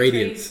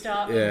ingredients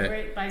stuff,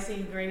 basic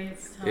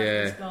ingredients stuff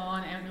was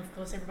gone. And of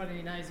course,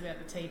 everybody knows about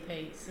the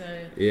TP. So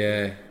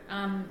it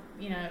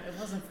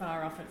wasn't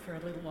far off it for a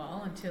little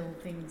while until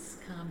things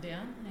calmed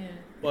down. Yeah.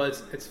 Well,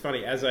 it's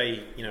funny as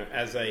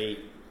a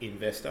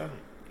investor.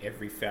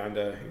 Every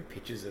founder who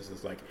pitches this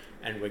is like,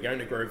 and we're going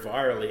to grow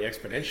virally,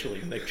 exponentially.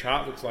 And the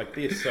chart looks like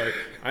this. So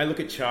I look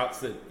at charts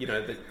that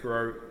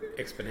grow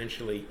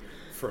exponentially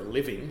for a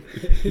living,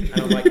 and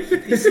I'm like,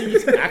 this thing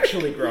is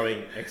actually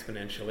growing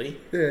exponentially.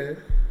 Yeah.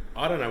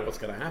 I don't know what's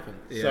going to happen.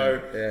 Yeah.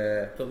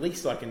 So the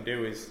least I can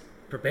do is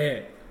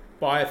prepare,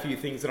 buy a few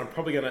things that I'm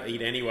probably going to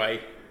eat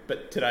anyway,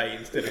 but today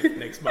instead of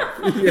next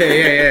month.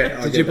 Yeah.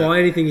 Did you buy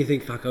anything you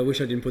think, fuck, I wish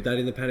I didn't put that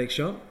in the panic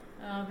shop?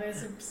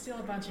 There's still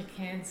a bunch of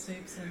canned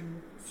soups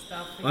and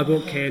stuff. I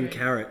bought canned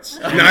carrots.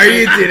 No,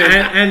 you didn't.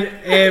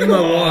 And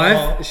my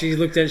wife, she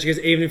looked at it, she goes,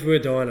 even if we were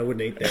dying, I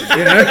wouldn't eat them.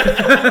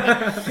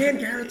 Canned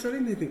carrots? I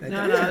didn't think they did.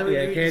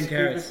 No, canned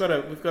carrots.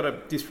 We've got a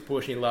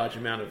disproportionately large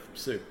amount of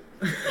soup.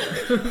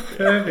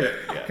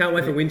 Perfect. Can't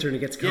wait for winter and it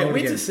gets cold winter,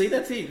 again. See,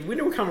 that's it.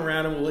 Winter will come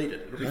around and we'll eat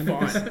it. It'll be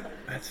fine.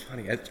 That's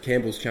funny. That's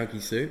Campbell's Chunky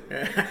Soup.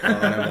 I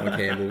don't want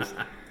Campbell's.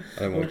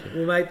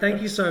 Well, mate,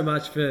 thank you so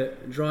much for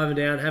driving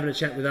down, having a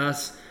chat with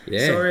us.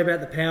 Yeah. Sorry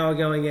about the power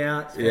going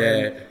out.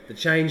 And the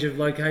change of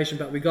location,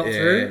 but we got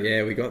through.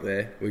 Yeah, we got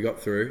there. We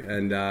got through.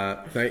 And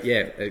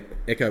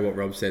echo what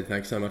Rob said.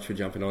 Thanks so much for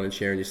jumping on and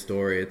sharing your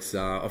story. It's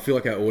I feel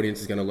like our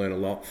audience is going to learn a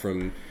lot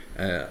from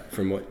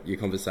what your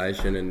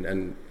conversation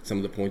and some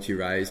of the points you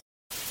raised.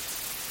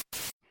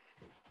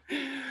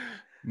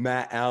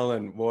 Matt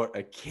Allen, what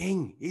a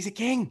king. He's a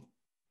king.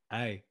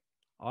 Hey,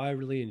 I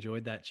really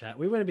enjoyed that chat.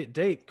 We went a bit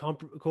deep.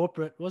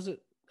 Corporate, was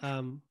it?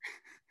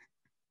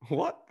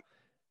 What?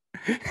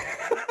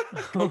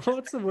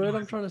 What's the word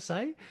I'm trying to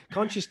say?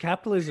 Conscious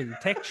capitalism,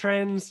 tech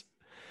trends.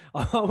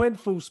 I went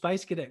full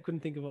space cadet. Couldn't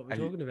think of what we're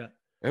talking about.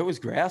 It was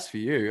grouse for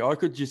you. I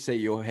could just see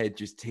your head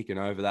just ticking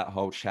over that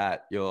whole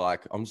chat. You're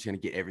like, I'm just going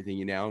to get everything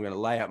in now. I'm going to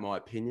lay out my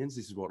opinions.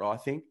 This is what I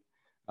think.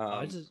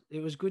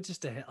 It was good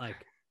just to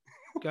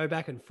go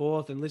back and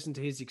forth and listen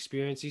to his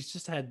experience. He's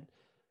just had.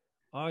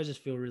 I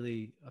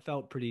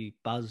felt pretty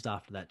buzzed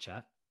after that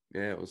chat.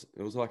 Yeah, it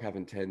was like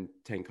having 10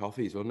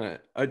 coffees, wasn't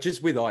it?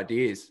 Just with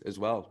ideas as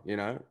well, you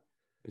know.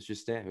 It's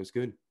just it was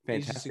good.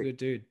 Fantastic. He's just a good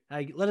dude.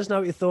 Hey, let us know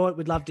what you thought.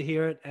 We'd love to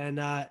hear it, and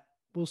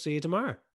we'll see you tomorrow.